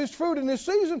forth his fruit in his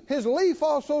season. His leaf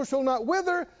also shall not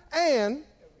wither. And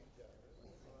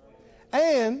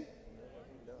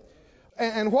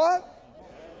what?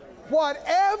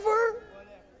 Whatever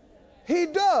he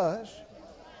does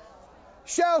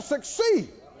shall succeed.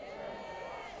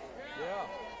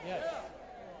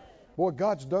 Boy,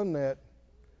 God's done that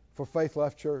for Faith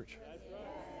Life Church.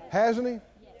 Hasn't He?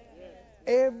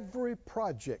 Every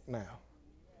project now,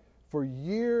 for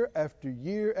year after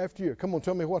year after year. Come on,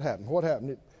 tell me what happened. What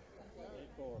happened?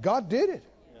 God did it.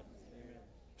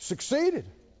 Succeeded.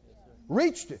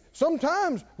 Reached it.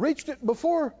 Sometimes reached it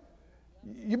before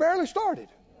you barely started.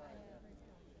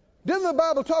 Didn't the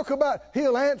Bible talk about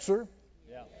He'll answer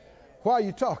while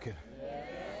you're talking?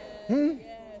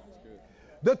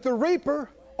 That the reaper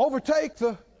overtake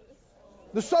the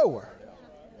sower.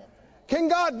 Can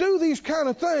God do these kind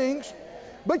of things?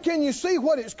 But can you see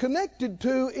what it's connected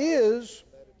to is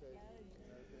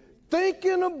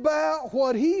thinking about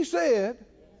what He said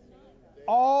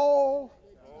all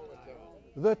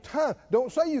the time.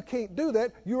 Don't say you can't do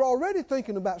that. You're already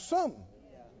thinking about something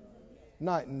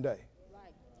night and day.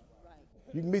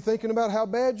 You can be thinking about how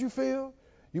bad you feel.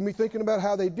 You can be thinking about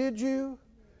how they did you.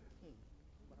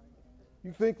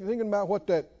 You can be thinking about what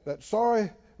that sorry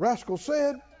rascal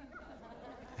said.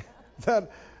 that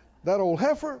old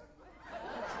heifer.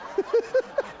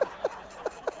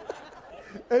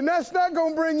 And that's not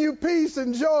going to bring you peace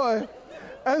and joy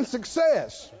and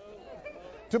success.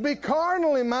 To be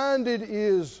carnally minded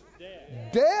is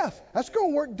death. That's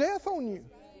going to work death on you.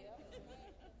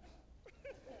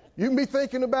 You can be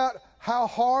thinking about how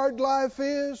hard life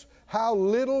is, how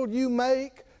little you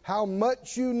make, how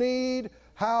much you need,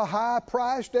 how high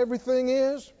priced everything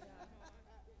is.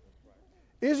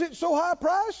 Is it so high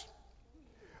priced?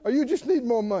 Or you just need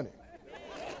more money?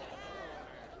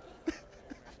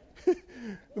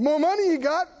 The more money you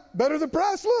got, better the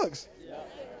price looks.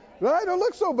 Right? Don't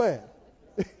look so bad.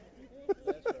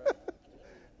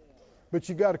 But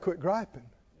you got to quit griping.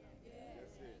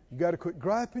 You got to quit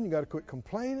griping. You got to quit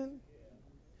complaining.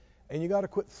 And you got to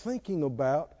quit thinking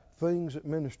about things that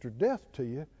minister death to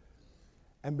you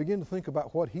and begin to think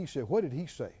about what he said. What did he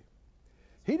say?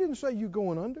 He didn't say you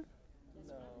going under.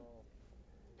 No.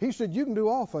 He said you can do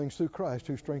all things through Christ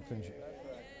who strengthens you.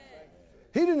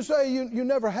 He didn't say you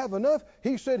never have enough.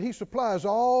 He said he supplies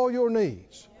all your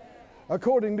needs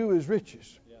according to his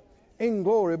riches in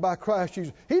glory by Christ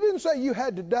Jesus. He didn't say you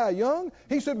had to die young.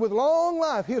 He said with long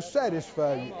life he'll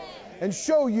satisfy you and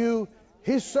show you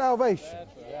his salvation.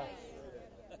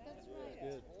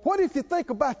 What if you think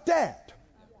about that?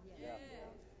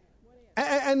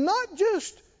 And not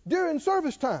just during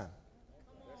service time.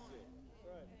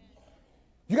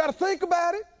 You got to think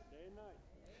about it.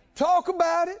 Talk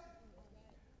about it.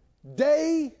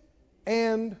 Day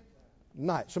and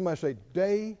night. Somebody say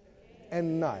day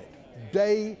and night.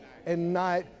 Day and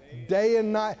night. Day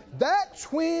and night.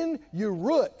 That's when your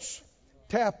roots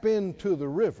tap into the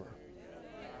river.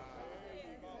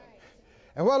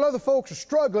 And while other folks are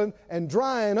struggling and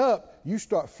drying up, you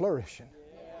start flourishing.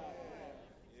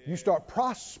 You start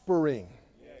prospering.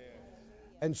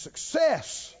 And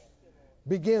success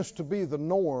begins to be the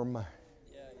norm.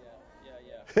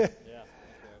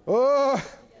 Oh,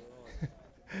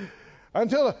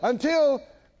 until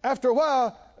after a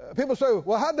while, people say,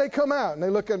 well, how'd they come out? And they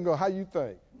look at it and go, how you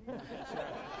think?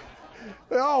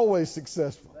 They're always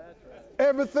successful.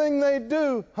 Everything they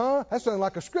do, that sounds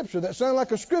like a scripture. That sounds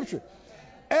like a scripture.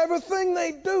 Everything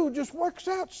they do just works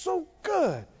out so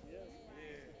good.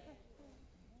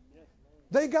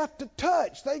 They got the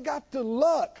touch. They got the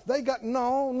luck. They got,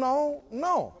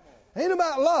 no. Ain't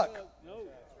about luck.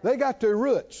 They got their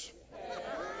roots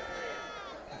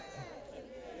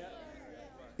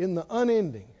in the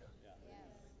unending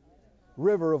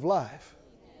river of life.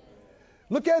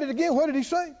 Look at it again. What did he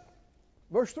say?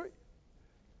 Verse 3.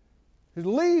 His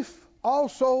leaf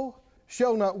also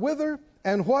shall not wither,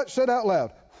 and what? Said out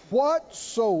loud.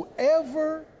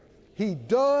 Whatsoever he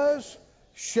does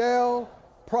shall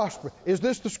prosper. Is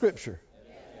this the scripture?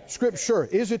 Scripture.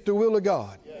 Is it the will of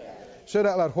God? Said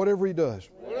out loud. Whatever he does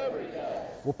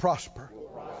will prosper.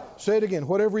 Say it again.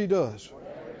 Whatever he does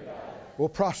will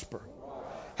prosper.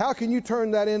 How can you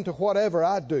turn that into whatever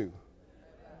I do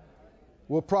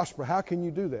will prosper? How can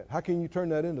you do that? How can you turn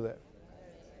that into that?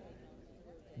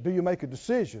 Do you make a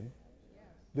decision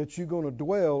that you're going to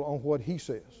dwell on what he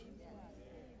says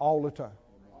all the time?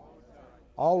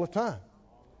 All the time.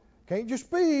 Can't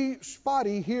just be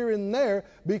spotty here and there,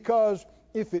 because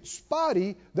if it's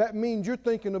spotty, that means you're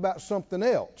thinking about something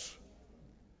else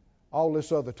all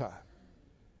this other time.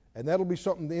 And that'll be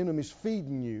something the enemy's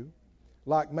feeding you,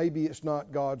 like maybe it's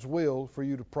not God's will for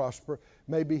you to prosper.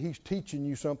 Maybe he's teaching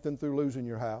you something through losing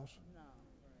your house.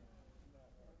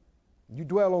 You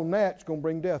dwell on that, it's going to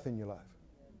bring death in your life.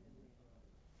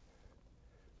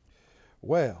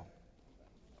 Well,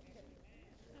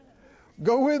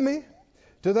 go with me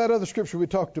to that other scripture we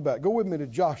talked about. Go with me to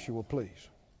Joshua, please.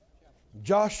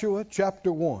 Joshua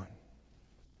chapter 1.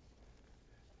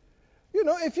 You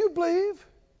know, if you believe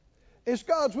it's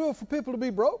God's will for people to be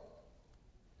broke,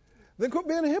 then quit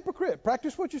being a hypocrite.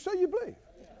 Practice what you say you believe.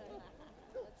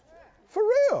 For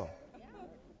real.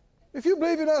 If you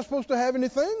believe you're not supposed to have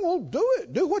anything, well, do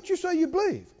it. Do what you say you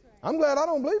believe. I'm glad I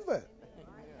don't believe that.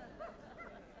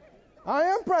 I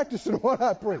am practicing what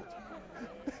I preach.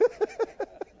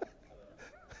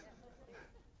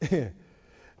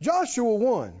 Joshua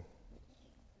 1.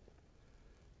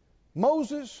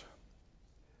 Moses,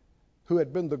 who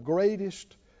had been the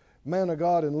greatest man of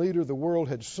God and leader the world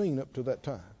had seen up to that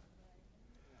time,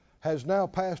 has now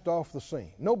passed off the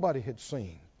scene. Nobody had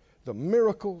seen the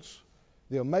miracles,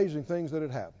 the amazing things that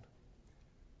had happened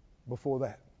before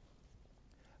that.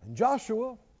 And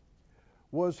Joshua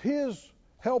was his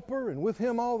helper and with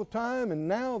him all the time, and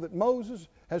now that Moses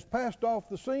has passed off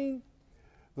the scene,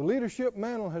 the leadership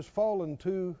mantle has fallen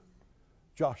to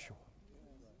Joshua.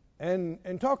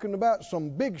 And talking about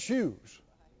some big shoes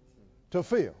to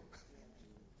fill.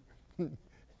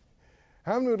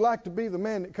 How many would like to be the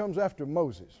man that comes after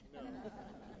Moses?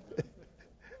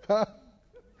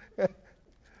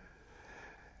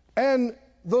 And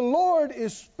the Lord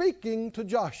is speaking to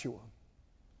Joshua.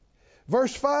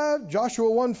 Verse 5, Joshua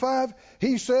 1:5,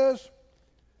 he says,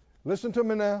 listen to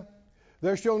me now.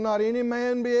 There shall not any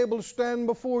man be able to stand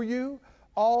before you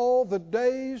all the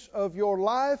days of your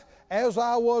life. As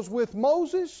I was with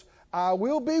Moses, I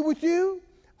will be with you.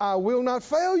 I will not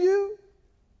fail you,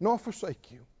 nor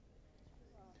forsake you.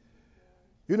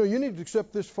 You know, you need to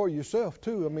accept this for yourself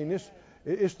too. I mean,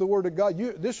 it's the Word of God.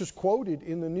 This is quoted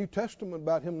in the New Testament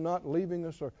about Him not leaving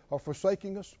us or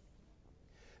forsaking us.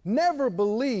 Never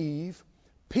believe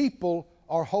people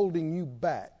are holding you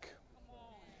back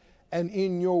and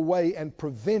in your way and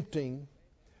preventing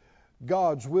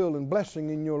God's will and blessing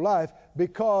in your life,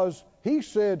 because He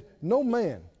said no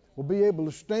man will be able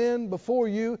to stand before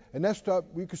you, and that's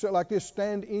you can say it like this: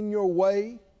 stand in your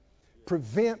way,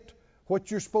 prevent what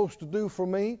you're supposed to do for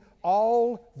me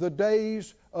all the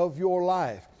days of your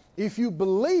life. If you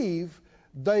believe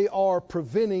they are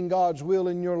preventing God's will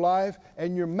in your life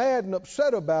and you're mad and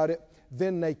upset about it,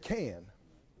 then they can.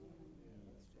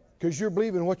 Because you're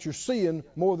believing what you're seeing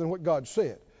more than what God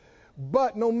said.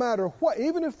 But no matter what,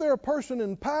 even if they're a person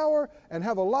in power and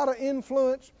have a lot of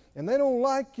influence and they don't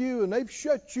like you and they've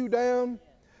shut you down,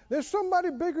 there's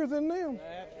somebody bigger than them.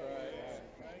 That's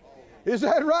right. Is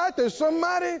that right? There's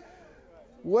somebody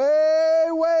way,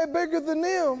 way bigger than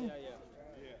them.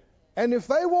 And if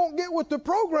they won't get with the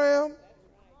program,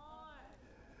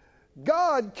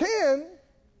 God can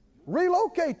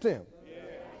relocate them.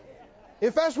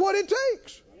 If that's what it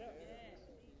takes.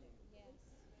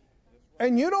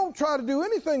 And you don't try to do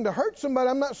anything to hurt somebody.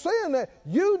 I'm not saying that.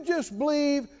 You just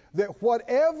believe that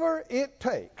whatever it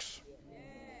takes,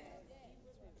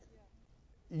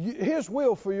 His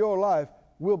will for your life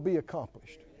will be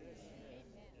accomplished.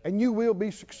 And you will be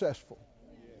successful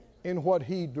in what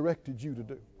He directed you to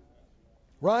do.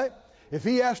 Right? If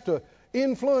He has to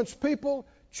influence people,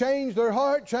 change their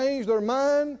heart, change their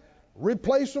mind,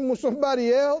 replace them with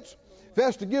somebody else, if He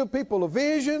has to give people a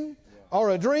vision or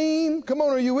a dream, come on,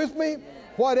 are you with me?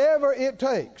 Whatever it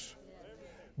takes.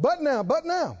 But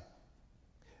now,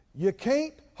 you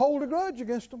can't hold a grudge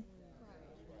against them,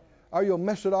 or you'll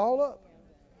mess it all up.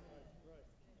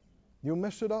 You'll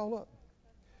mess it all up.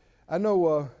 I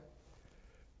know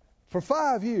for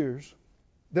 5 years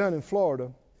down in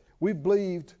Florida, we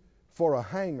believed for a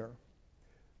hangar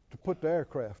to put the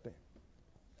aircraft in.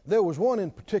 There was one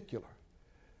in particular.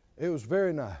 It was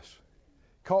very nice.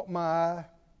 Caught my eye.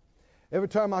 Every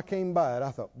time I came by it,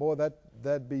 I thought, boy,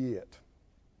 that'd be it.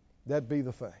 That'd be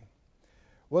the thing.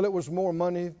 Well, it was more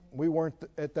money. We weren't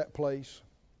at that place.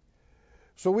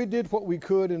 So we did what we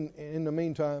could in the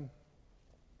meantime.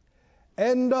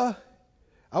 And I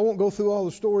won't go through all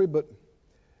the story, but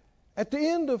at the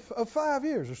end of 5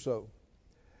 years or so,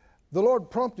 the Lord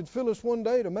prompted Phyllis one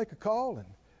day to make a call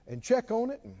and check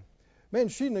on it. And man,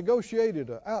 she negotiated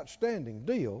an outstanding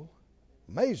deal,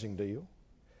 amazing deal.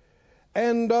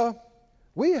 And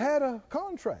we had a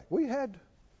contract.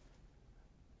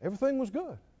 Everything was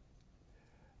good.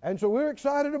 And so we were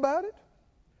excited about it.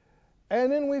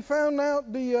 And then we found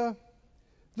out the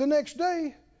next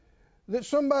day that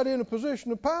somebody in a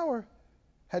position of power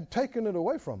had taken it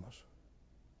away from us.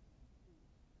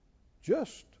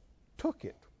 Just took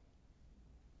it.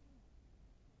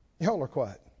 Y'all are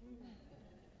quiet.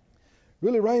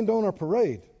 Really rained on our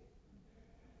parade.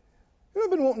 I've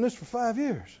been wanting this for 5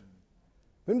 years.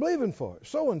 Been believing for it,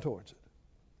 sowing towards it.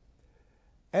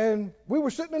 And we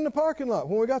were sitting in the parking lot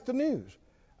when we got the news.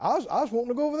 I was wanting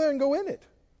to go over there and go in it.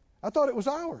 I thought it was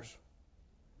ours.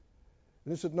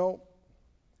 And they said, no,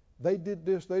 they did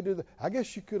this, they did that. I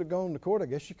guess you could have gone to court. I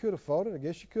guess you could have fought it. I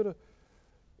guess you could have.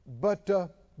 But the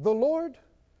Lord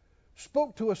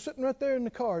spoke to us sitting right there in the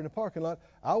car in the parking lot.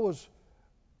 I was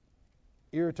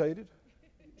irritated.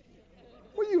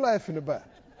 What are you laughing about?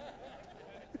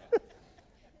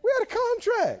 We had a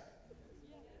contract.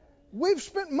 We've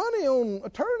spent money on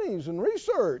attorneys and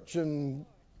research, and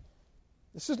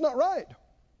this is not right.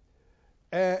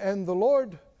 And the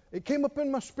Lord, it came up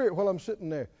in my spirit while I'm sitting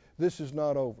there. This is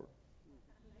not over.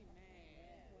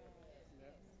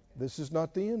 This is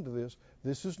not the end of this.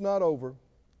 This is not over.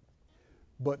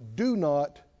 But do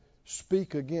not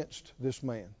speak against this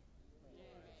man.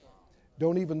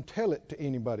 Don't even tell it to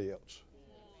anybody else.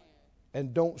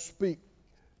 And don't speak.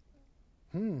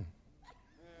 Man,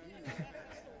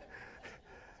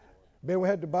 we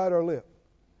had to bite our lip.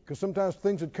 Because sometimes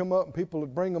things would come up and people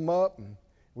would bring them up and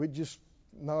we'd just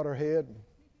nod our head and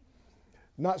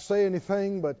not say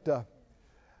anything. But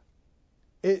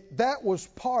that was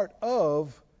part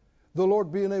of the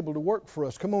Lord being able to work for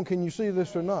us. Come on, can you see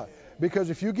this or not? Because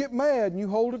if you get mad and you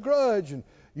hold a grudge and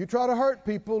you try to hurt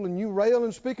people and you rail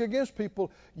and speak against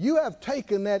people, you have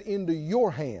taken that into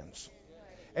your hands.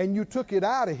 And you took it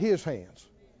out of His hands.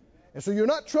 And so you're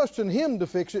not trusting Him to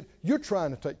fix it. You're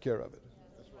trying to take care of it.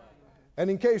 And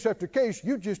in case after case,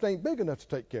 you just ain't big enough to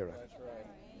take care of it.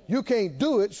 You can't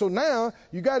do it. So now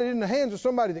you got it in the hands of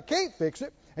somebody that can't fix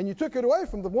it. And you took it away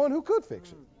from the one who could fix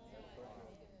it.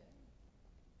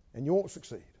 And you won't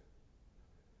succeed.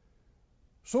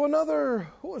 So another,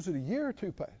 a year or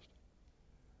two passed.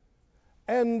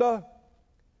 And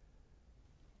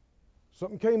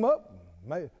something came up.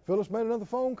 Phyllis made another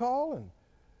phone call. And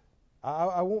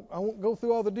I won't go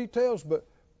through all the details, but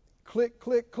click,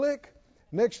 click, click.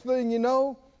 Next thing you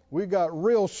know, we got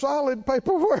real solid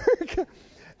paperwork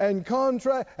and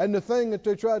contract, and the thing that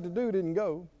they tried to do didn't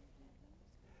go.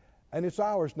 And it's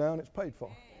ours now, and it's paid for.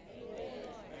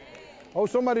 Oh,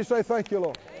 somebody say, thank you,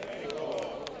 Lord.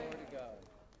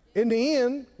 In the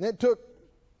end, and it took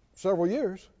several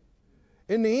years,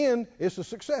 in the end, it's a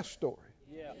success story.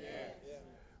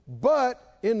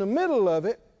 But in the middle of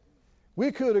it,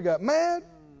 we could have got mad,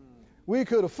 we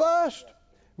could have fussed,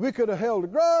 we could have held a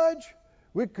grudge,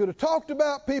 we could have talked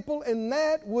about people, and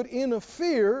that would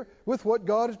interfere with what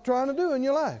God is trying to do in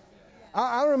your life.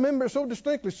 I remember so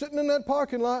distinctly sitting in that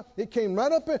parking lot. It came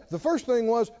right up there. The first thing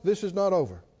was, this is not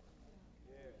over.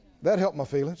 That helped my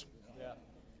feelings.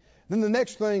 Then the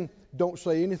next thing, don't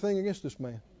say anything against this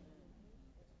man.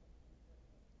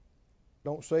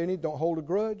 Don't hold a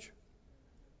grudge.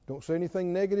 Don't say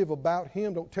anything negative about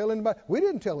him. Don't tell anybody. We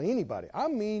didn't tell anybody. I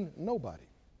mean nobody.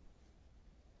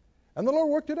 And the Lord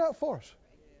worked it out for us.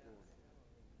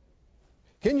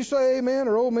 Can you say amen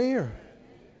or oh me or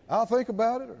I'll think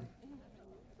about it?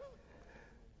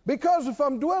 Because if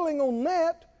I'm dwelling on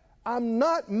that, I'm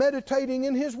not meditating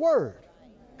in His Word.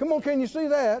 Come on, can you see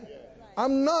that?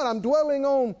 I'm not. I'm dwelling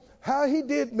on how He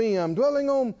did me. I'm dwelling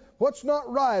on what's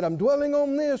not right. I'm dwelling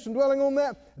on this and dwelling on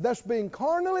that. That's being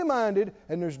carnally minded,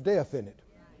 and there's death in it.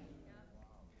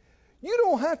 You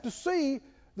don't have to see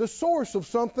the source of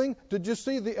something to just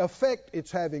see the effect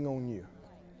it's having on you.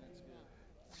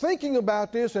 Thinking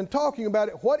about this and talking about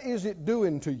it, what is it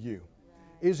doing to you?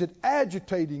 Is it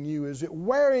agitating you? Is it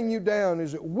wearing you down?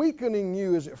 Is it weakening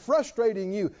you? Is it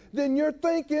frustrating you? Then you're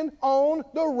thinking on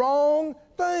the wrong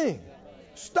thing.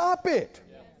 Stop it.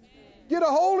 Get a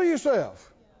hold of yourself.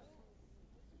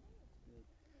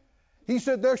 He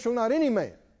said, there shall not any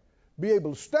man be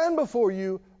able to stand before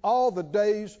you all the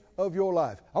days of your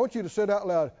life. I want you to say it out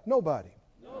loud. Nobody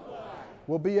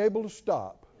will be able to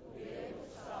stop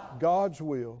God's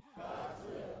will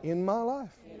in my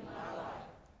life.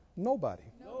 Nobody.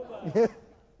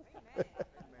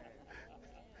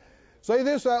 Say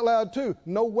this out loud too.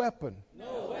 No weapon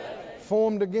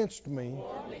formed against me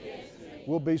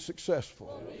will be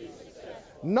successful.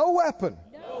 No weapon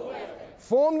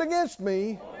formed against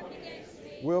me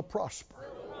will prosper.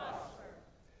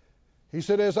 He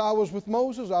said, as I was with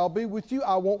Moses, I'll be with you.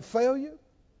 I won't fail you.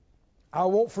 I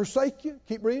won't forsake you.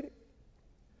 Keep reading.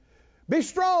 Be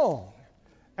strong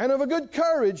and of a good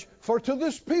courage, for to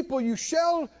this people you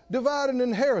shall divide an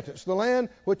inheritance, the land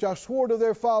which I swore to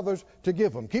their fathers to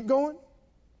give them. Keep going.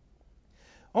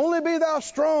 Only be thou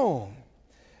strong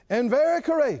and very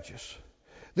courageous,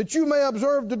 that you may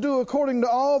observe to do according to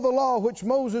all the law which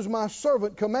Moses my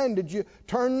servant commanded you.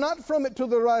 Turn not from it to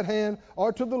the right hand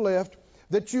or to the left,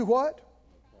 that you what?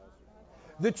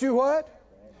 That you what?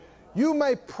 You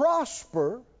may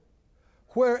prosper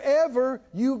wherever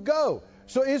you go.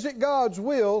 So is it God's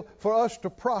will for us to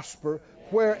prosper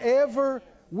wherever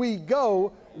we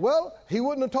go? Well, He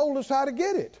wouldn't have told us how to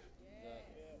get it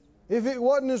if it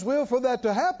wasn't His will for that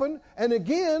to happen. And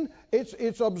again,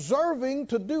 it's observing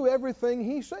to do everything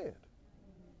He said.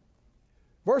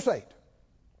 Verse 8.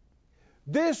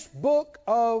 This book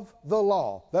of the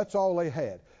law, that's all they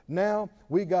had. Now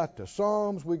we got the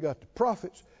Psalms, we got the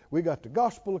prophets, we got the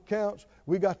gospel accounts,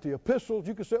 we got the epistles.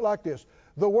 You can say it like this.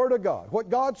 The Word of God, what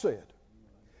God said,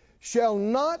 shall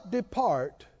not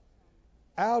depart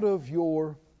out of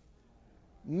your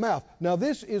mouth. Now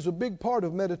this is a big part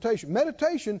of meditation.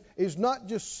 Meditation is not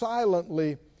just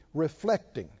silently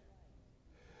reflecting.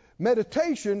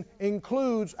 Meditation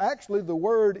includes, actually the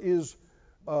word is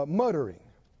muttering,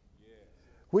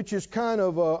 which is kind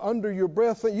of under your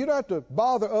breath. You don't have to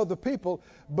bother other people,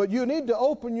 but you need to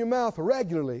open your mouth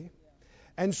regularly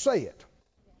and say it.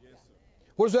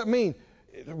 What does that mean?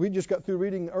 We just got through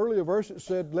reading an earlier verse that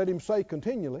said, let him say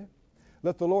continually,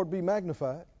 let the Lord be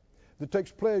magnified, that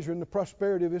takes pleasure in the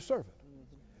prosperity of His servant.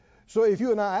 So if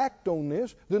you and I act on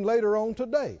this, then later on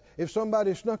today, if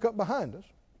somebody snuck up behind us,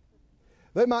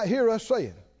 they might hear us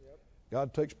saying,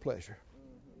 God takes pleasure.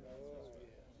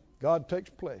 God takes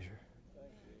pleasure.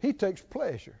 He takes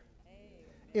pleasure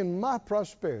in my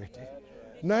prosperity.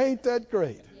 Now ain't that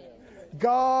great?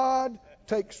 God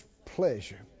takes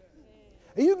pleasure.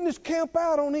 And you can just camp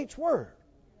out on each word,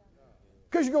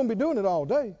 because you're going to be doing it all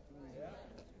day.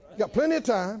 You got plenty of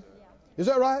time. Is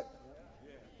that right?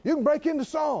 You can break into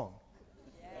song.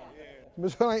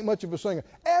 But I ain't much of a singer.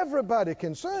 Everybody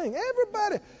can sing.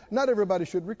 Everybody. Not everybody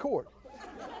should record.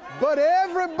 But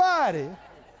everybody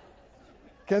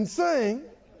can sing.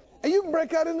 And you can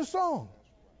break out into song.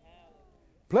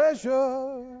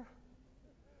 Pleasure.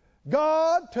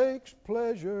 God takes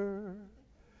pleasure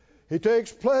He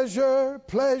takes pleasure,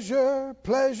 pleasure,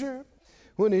 pleasure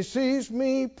when he sees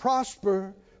me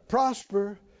prosper,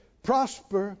 prosper,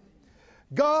 prosper.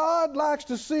 God likes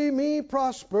to see me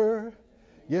prosper.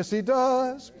 Yes, he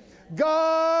does.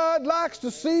 God likes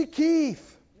to see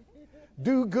Keith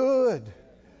do good,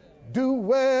 do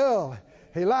well.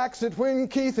 He likes it when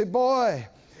Keithy boy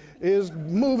is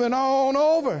moving on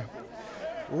over,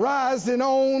 rising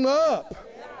on up,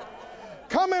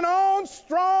 coming on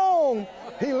strong.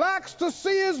 He likes to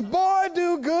see his boy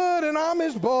do good, and I'm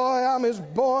his boy, I'm his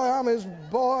boy, I'm his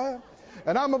boy.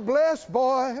 And I'm a blessed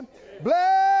boy,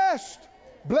 blessed,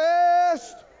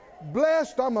 blessed,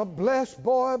 blessed. I'm a blessed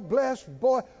boy, blessed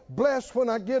boy. Blessed when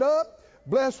I get up,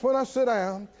 blessed when I sit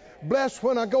down, blessed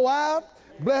when I go out,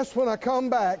 blessed when I come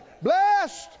back.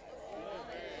 Blessed.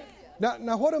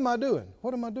 Now what am I doing?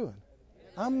 What am I doing?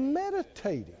 I'm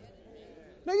meditating.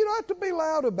 Now, you don't have to be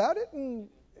loud about it, and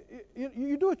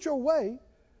you do it your way,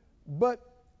 but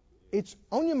it's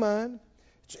on your mind,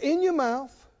 it's in your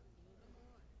mouth,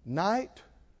 night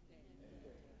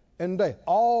and day,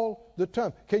 all the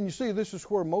time. Can you see this is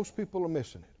where most people are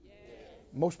missing it?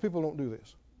 Most people don't do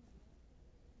this.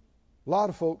 A lot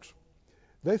of folks,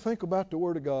 they think about the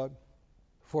Word of God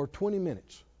for 20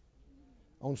 minutes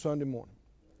on Sunday morning.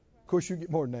 Of course, you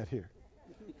get more than that here.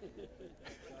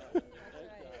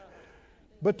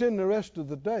 But then the rest of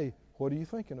the day, what are you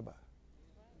thinking about?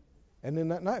 And then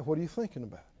that night, what are you thinking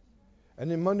about?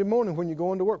 And then Monday morning when you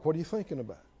go into work, what are you thinking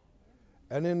about?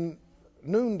 And then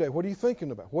noonday, what are you thinking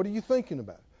about? What are you thinking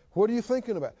about? What are you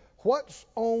thinking about? What's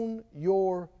on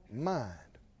your mind?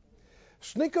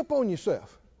 Sneak up on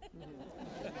yourself.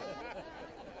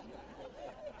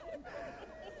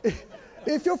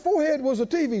 If your forehead was a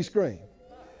TV screen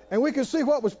and we could see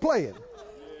what was playing,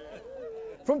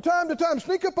 from time to time,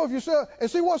 sneak up on yourself and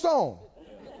see what's on.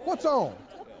 What's on?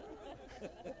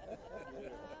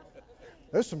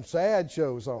 There's some sad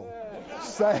shows on.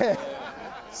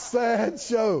 Sad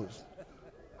shows.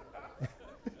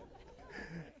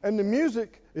 And the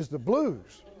music is the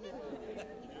blues.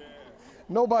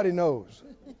 Nobody knows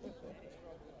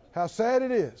how sad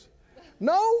it is.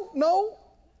 No.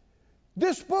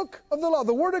 This book of the law,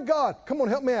 the Word of God, come on,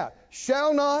 help me out,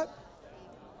 shall not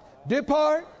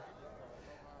depart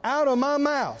out of my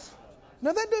mouth.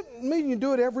 Now, that doesn't mean you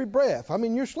do it every breath. I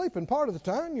mean, you're sleeping part of the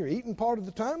time, you're eating part of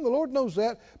the time. The Lord knows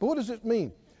that. But what does it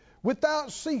mean?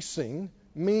 Without ceasing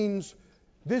means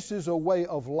this is a way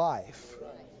of life.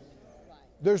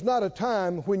 There's not a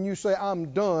time when you say,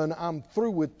 I'm done, I'm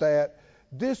through with that.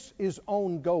 This is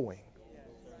ongoing.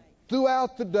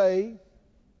 Throughout the day.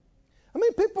 I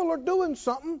mean, people are doing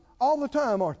something all the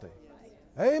time, aren't they?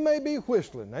 They may be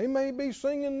whistling. They may be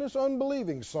singing this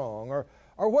unbelieving song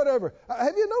or whatever.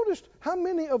 Have you noticed how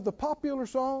many of the popular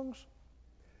songs,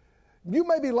 you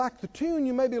maybe like the tune,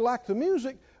 you maybe like the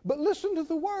music, but listen to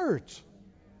the words.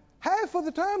 Half of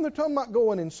the time they're talking about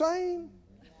going insane,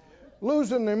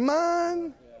 losing their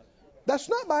mind. That's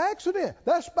not by accident.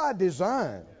 That's by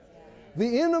design.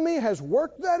 The enemy has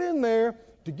worked that in there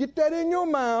to get that in your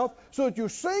mouth so that you're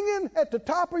singing at the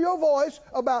top of your voice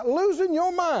about losing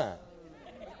your mind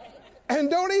and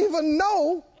don't even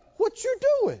know what you're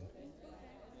doing.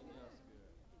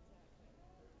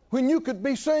 When you could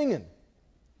be singing,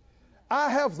 I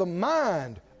have the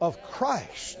mind of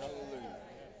Christ.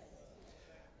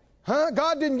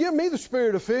 God didn't give me the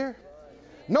spirit of fear.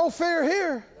 No fear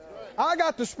here. I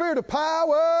got the spirit of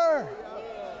power.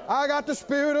 I got the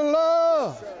spirit of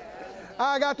love.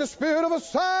 I got the spirit of a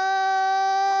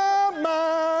sound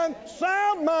mind.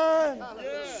 Sound mind.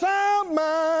 Sound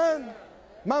mind.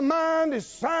 My mind is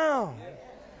sound.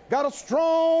 Got a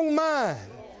strong mind.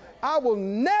 I will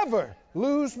never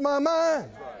lose my mind.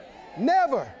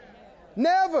 Never.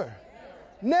 Never.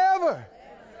 Never.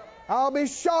 I'll be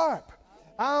sharp.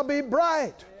 I'll be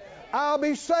bright. I'll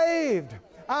be saved.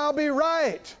 I'll be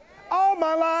right all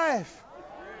my life.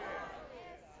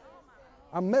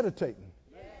 I'm meditating.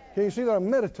 Can you see that I'm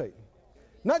meditating?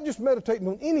 Not just meditating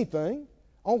on anything,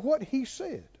 on what He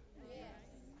said.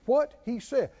 What He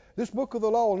said. This book of the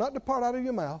law will not depart out of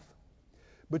your mouth,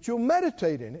 but you'll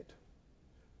meditate in it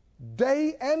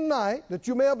day and night, that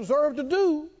you may observe to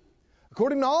do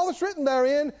according to all that's written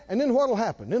therein. And then what will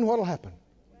happen? Then what will happen?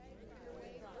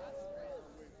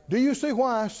 Do you see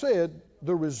why I said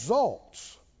the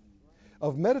results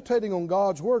of meditating on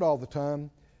God's Word all the time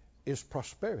is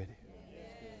prosperity?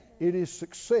 It is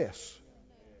success.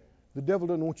 The devil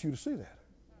doesn't want you to see that.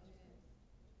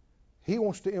 He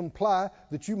wants to imply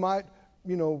that you might,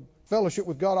 fellowship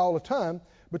with God all the time,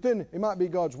 but then it might be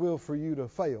God's will for you to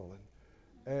fail and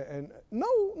And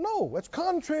no, that's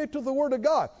contrary to the Word of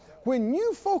God. When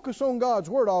you focus on God's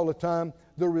Word all the time,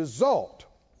 the result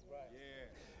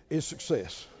is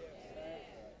success.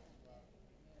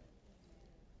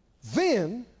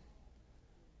 Then,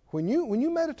 when you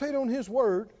meditate on His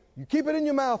Word, you keep it in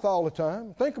your mouth all the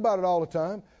time, think about it all the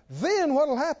time, then what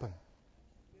will happen?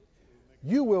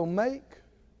 You will make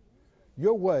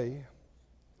your way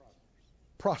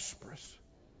prosperous.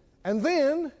 And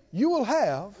then you will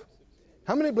have,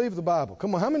 how many believe the Bible?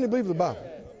 Come on, how many believe the Bible?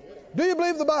 Do you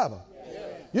believe the Bible?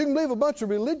 You can believe a bunch of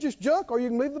religious junk or you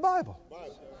can believe the Bible.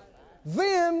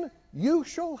 Then you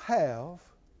shall have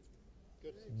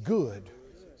good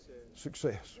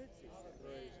success.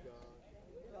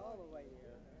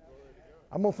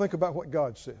 I'm going to think about what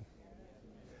God said.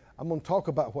 I'm going to talk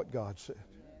about what God said.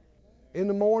 In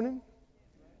the morning,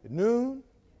 at noon,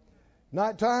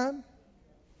 nighttime.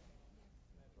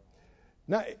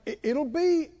 Now,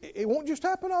 it won't just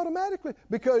happen automatically,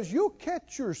 because you'll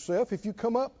catch yourself if you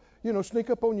come up, sneak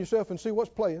up on yourself and see what's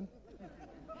playing.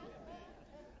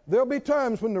 There'll be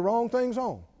times when the wrong thing's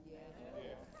on.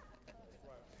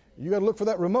 You got to look for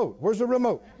that remote. Where's the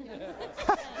remote?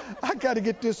 I got to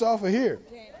get this off of here.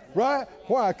 Right?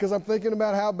 Why? Because I'm thinking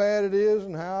about how bad it is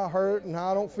and how I hurt and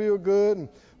how I don't feel good and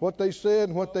what they said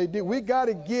and what they did. We got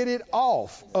to get it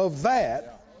off of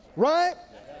that. Right?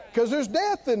 Because there's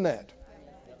death in that.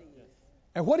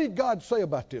 And what did God say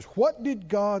about this? What did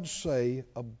God say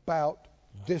about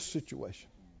this situation?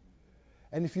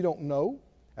 And if you don't know,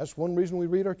 that's one reason we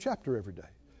read our chapter every day.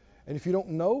 And if you don't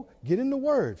know, get in the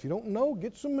Word. If you don't know,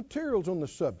 get some materials on the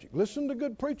subject. Listen to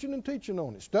good preaching and teaching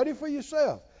on it. Study for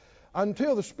yourself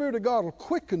until the Spirit of God will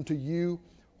quicken to you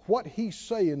what He's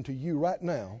saying to you right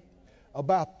now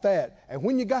about that. And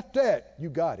when you got that, you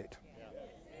got it.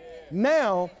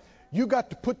 Now, you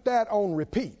got to put that on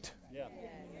repeat.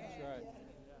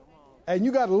 And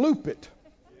you got to loop it.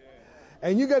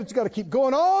 And you got to keep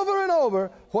going over and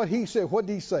over what He said. What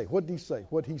did He say? What did He say?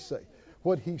 What did He say?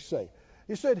 What did He say?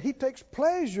 He said He takes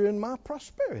pleasure in my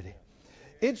prosperity.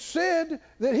 It said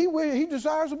that He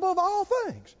desires above all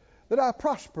things that I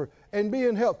prosper and be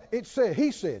in health. It said,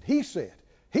 He said.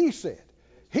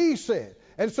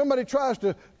 And somebody tries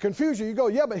to confuse you. You go,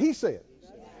 yeah, but He said.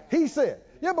 He said.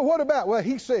 Yeah, but what about? Well,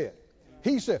 He said.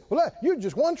 He said. Well, you're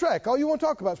just one track. All you want to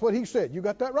talk about is what He said. You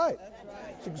got that right.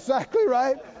 That's exactly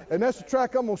right. And that's the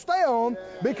track I'm going to stay on,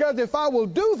 because if I will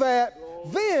do that,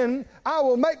 then I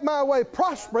will make my way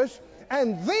prosperous,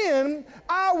 and then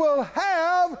I will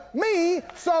have me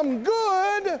some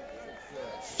good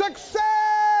success.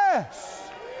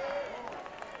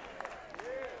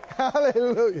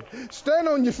 Hallelujah. Stand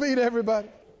on your feet, everybody.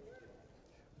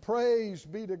 Praise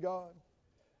be to God.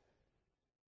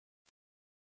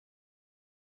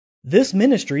 This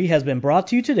ministry has been brought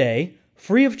to you today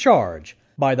free of charge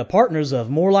by the partners of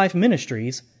More Life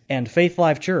Ministries and Faith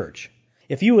Life Church.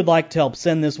 If you would like to help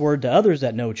send this word to others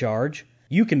at no charge,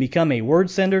 you can become a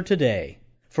word sender today.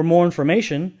 For more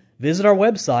information, visit our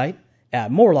website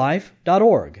at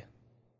morelife.org.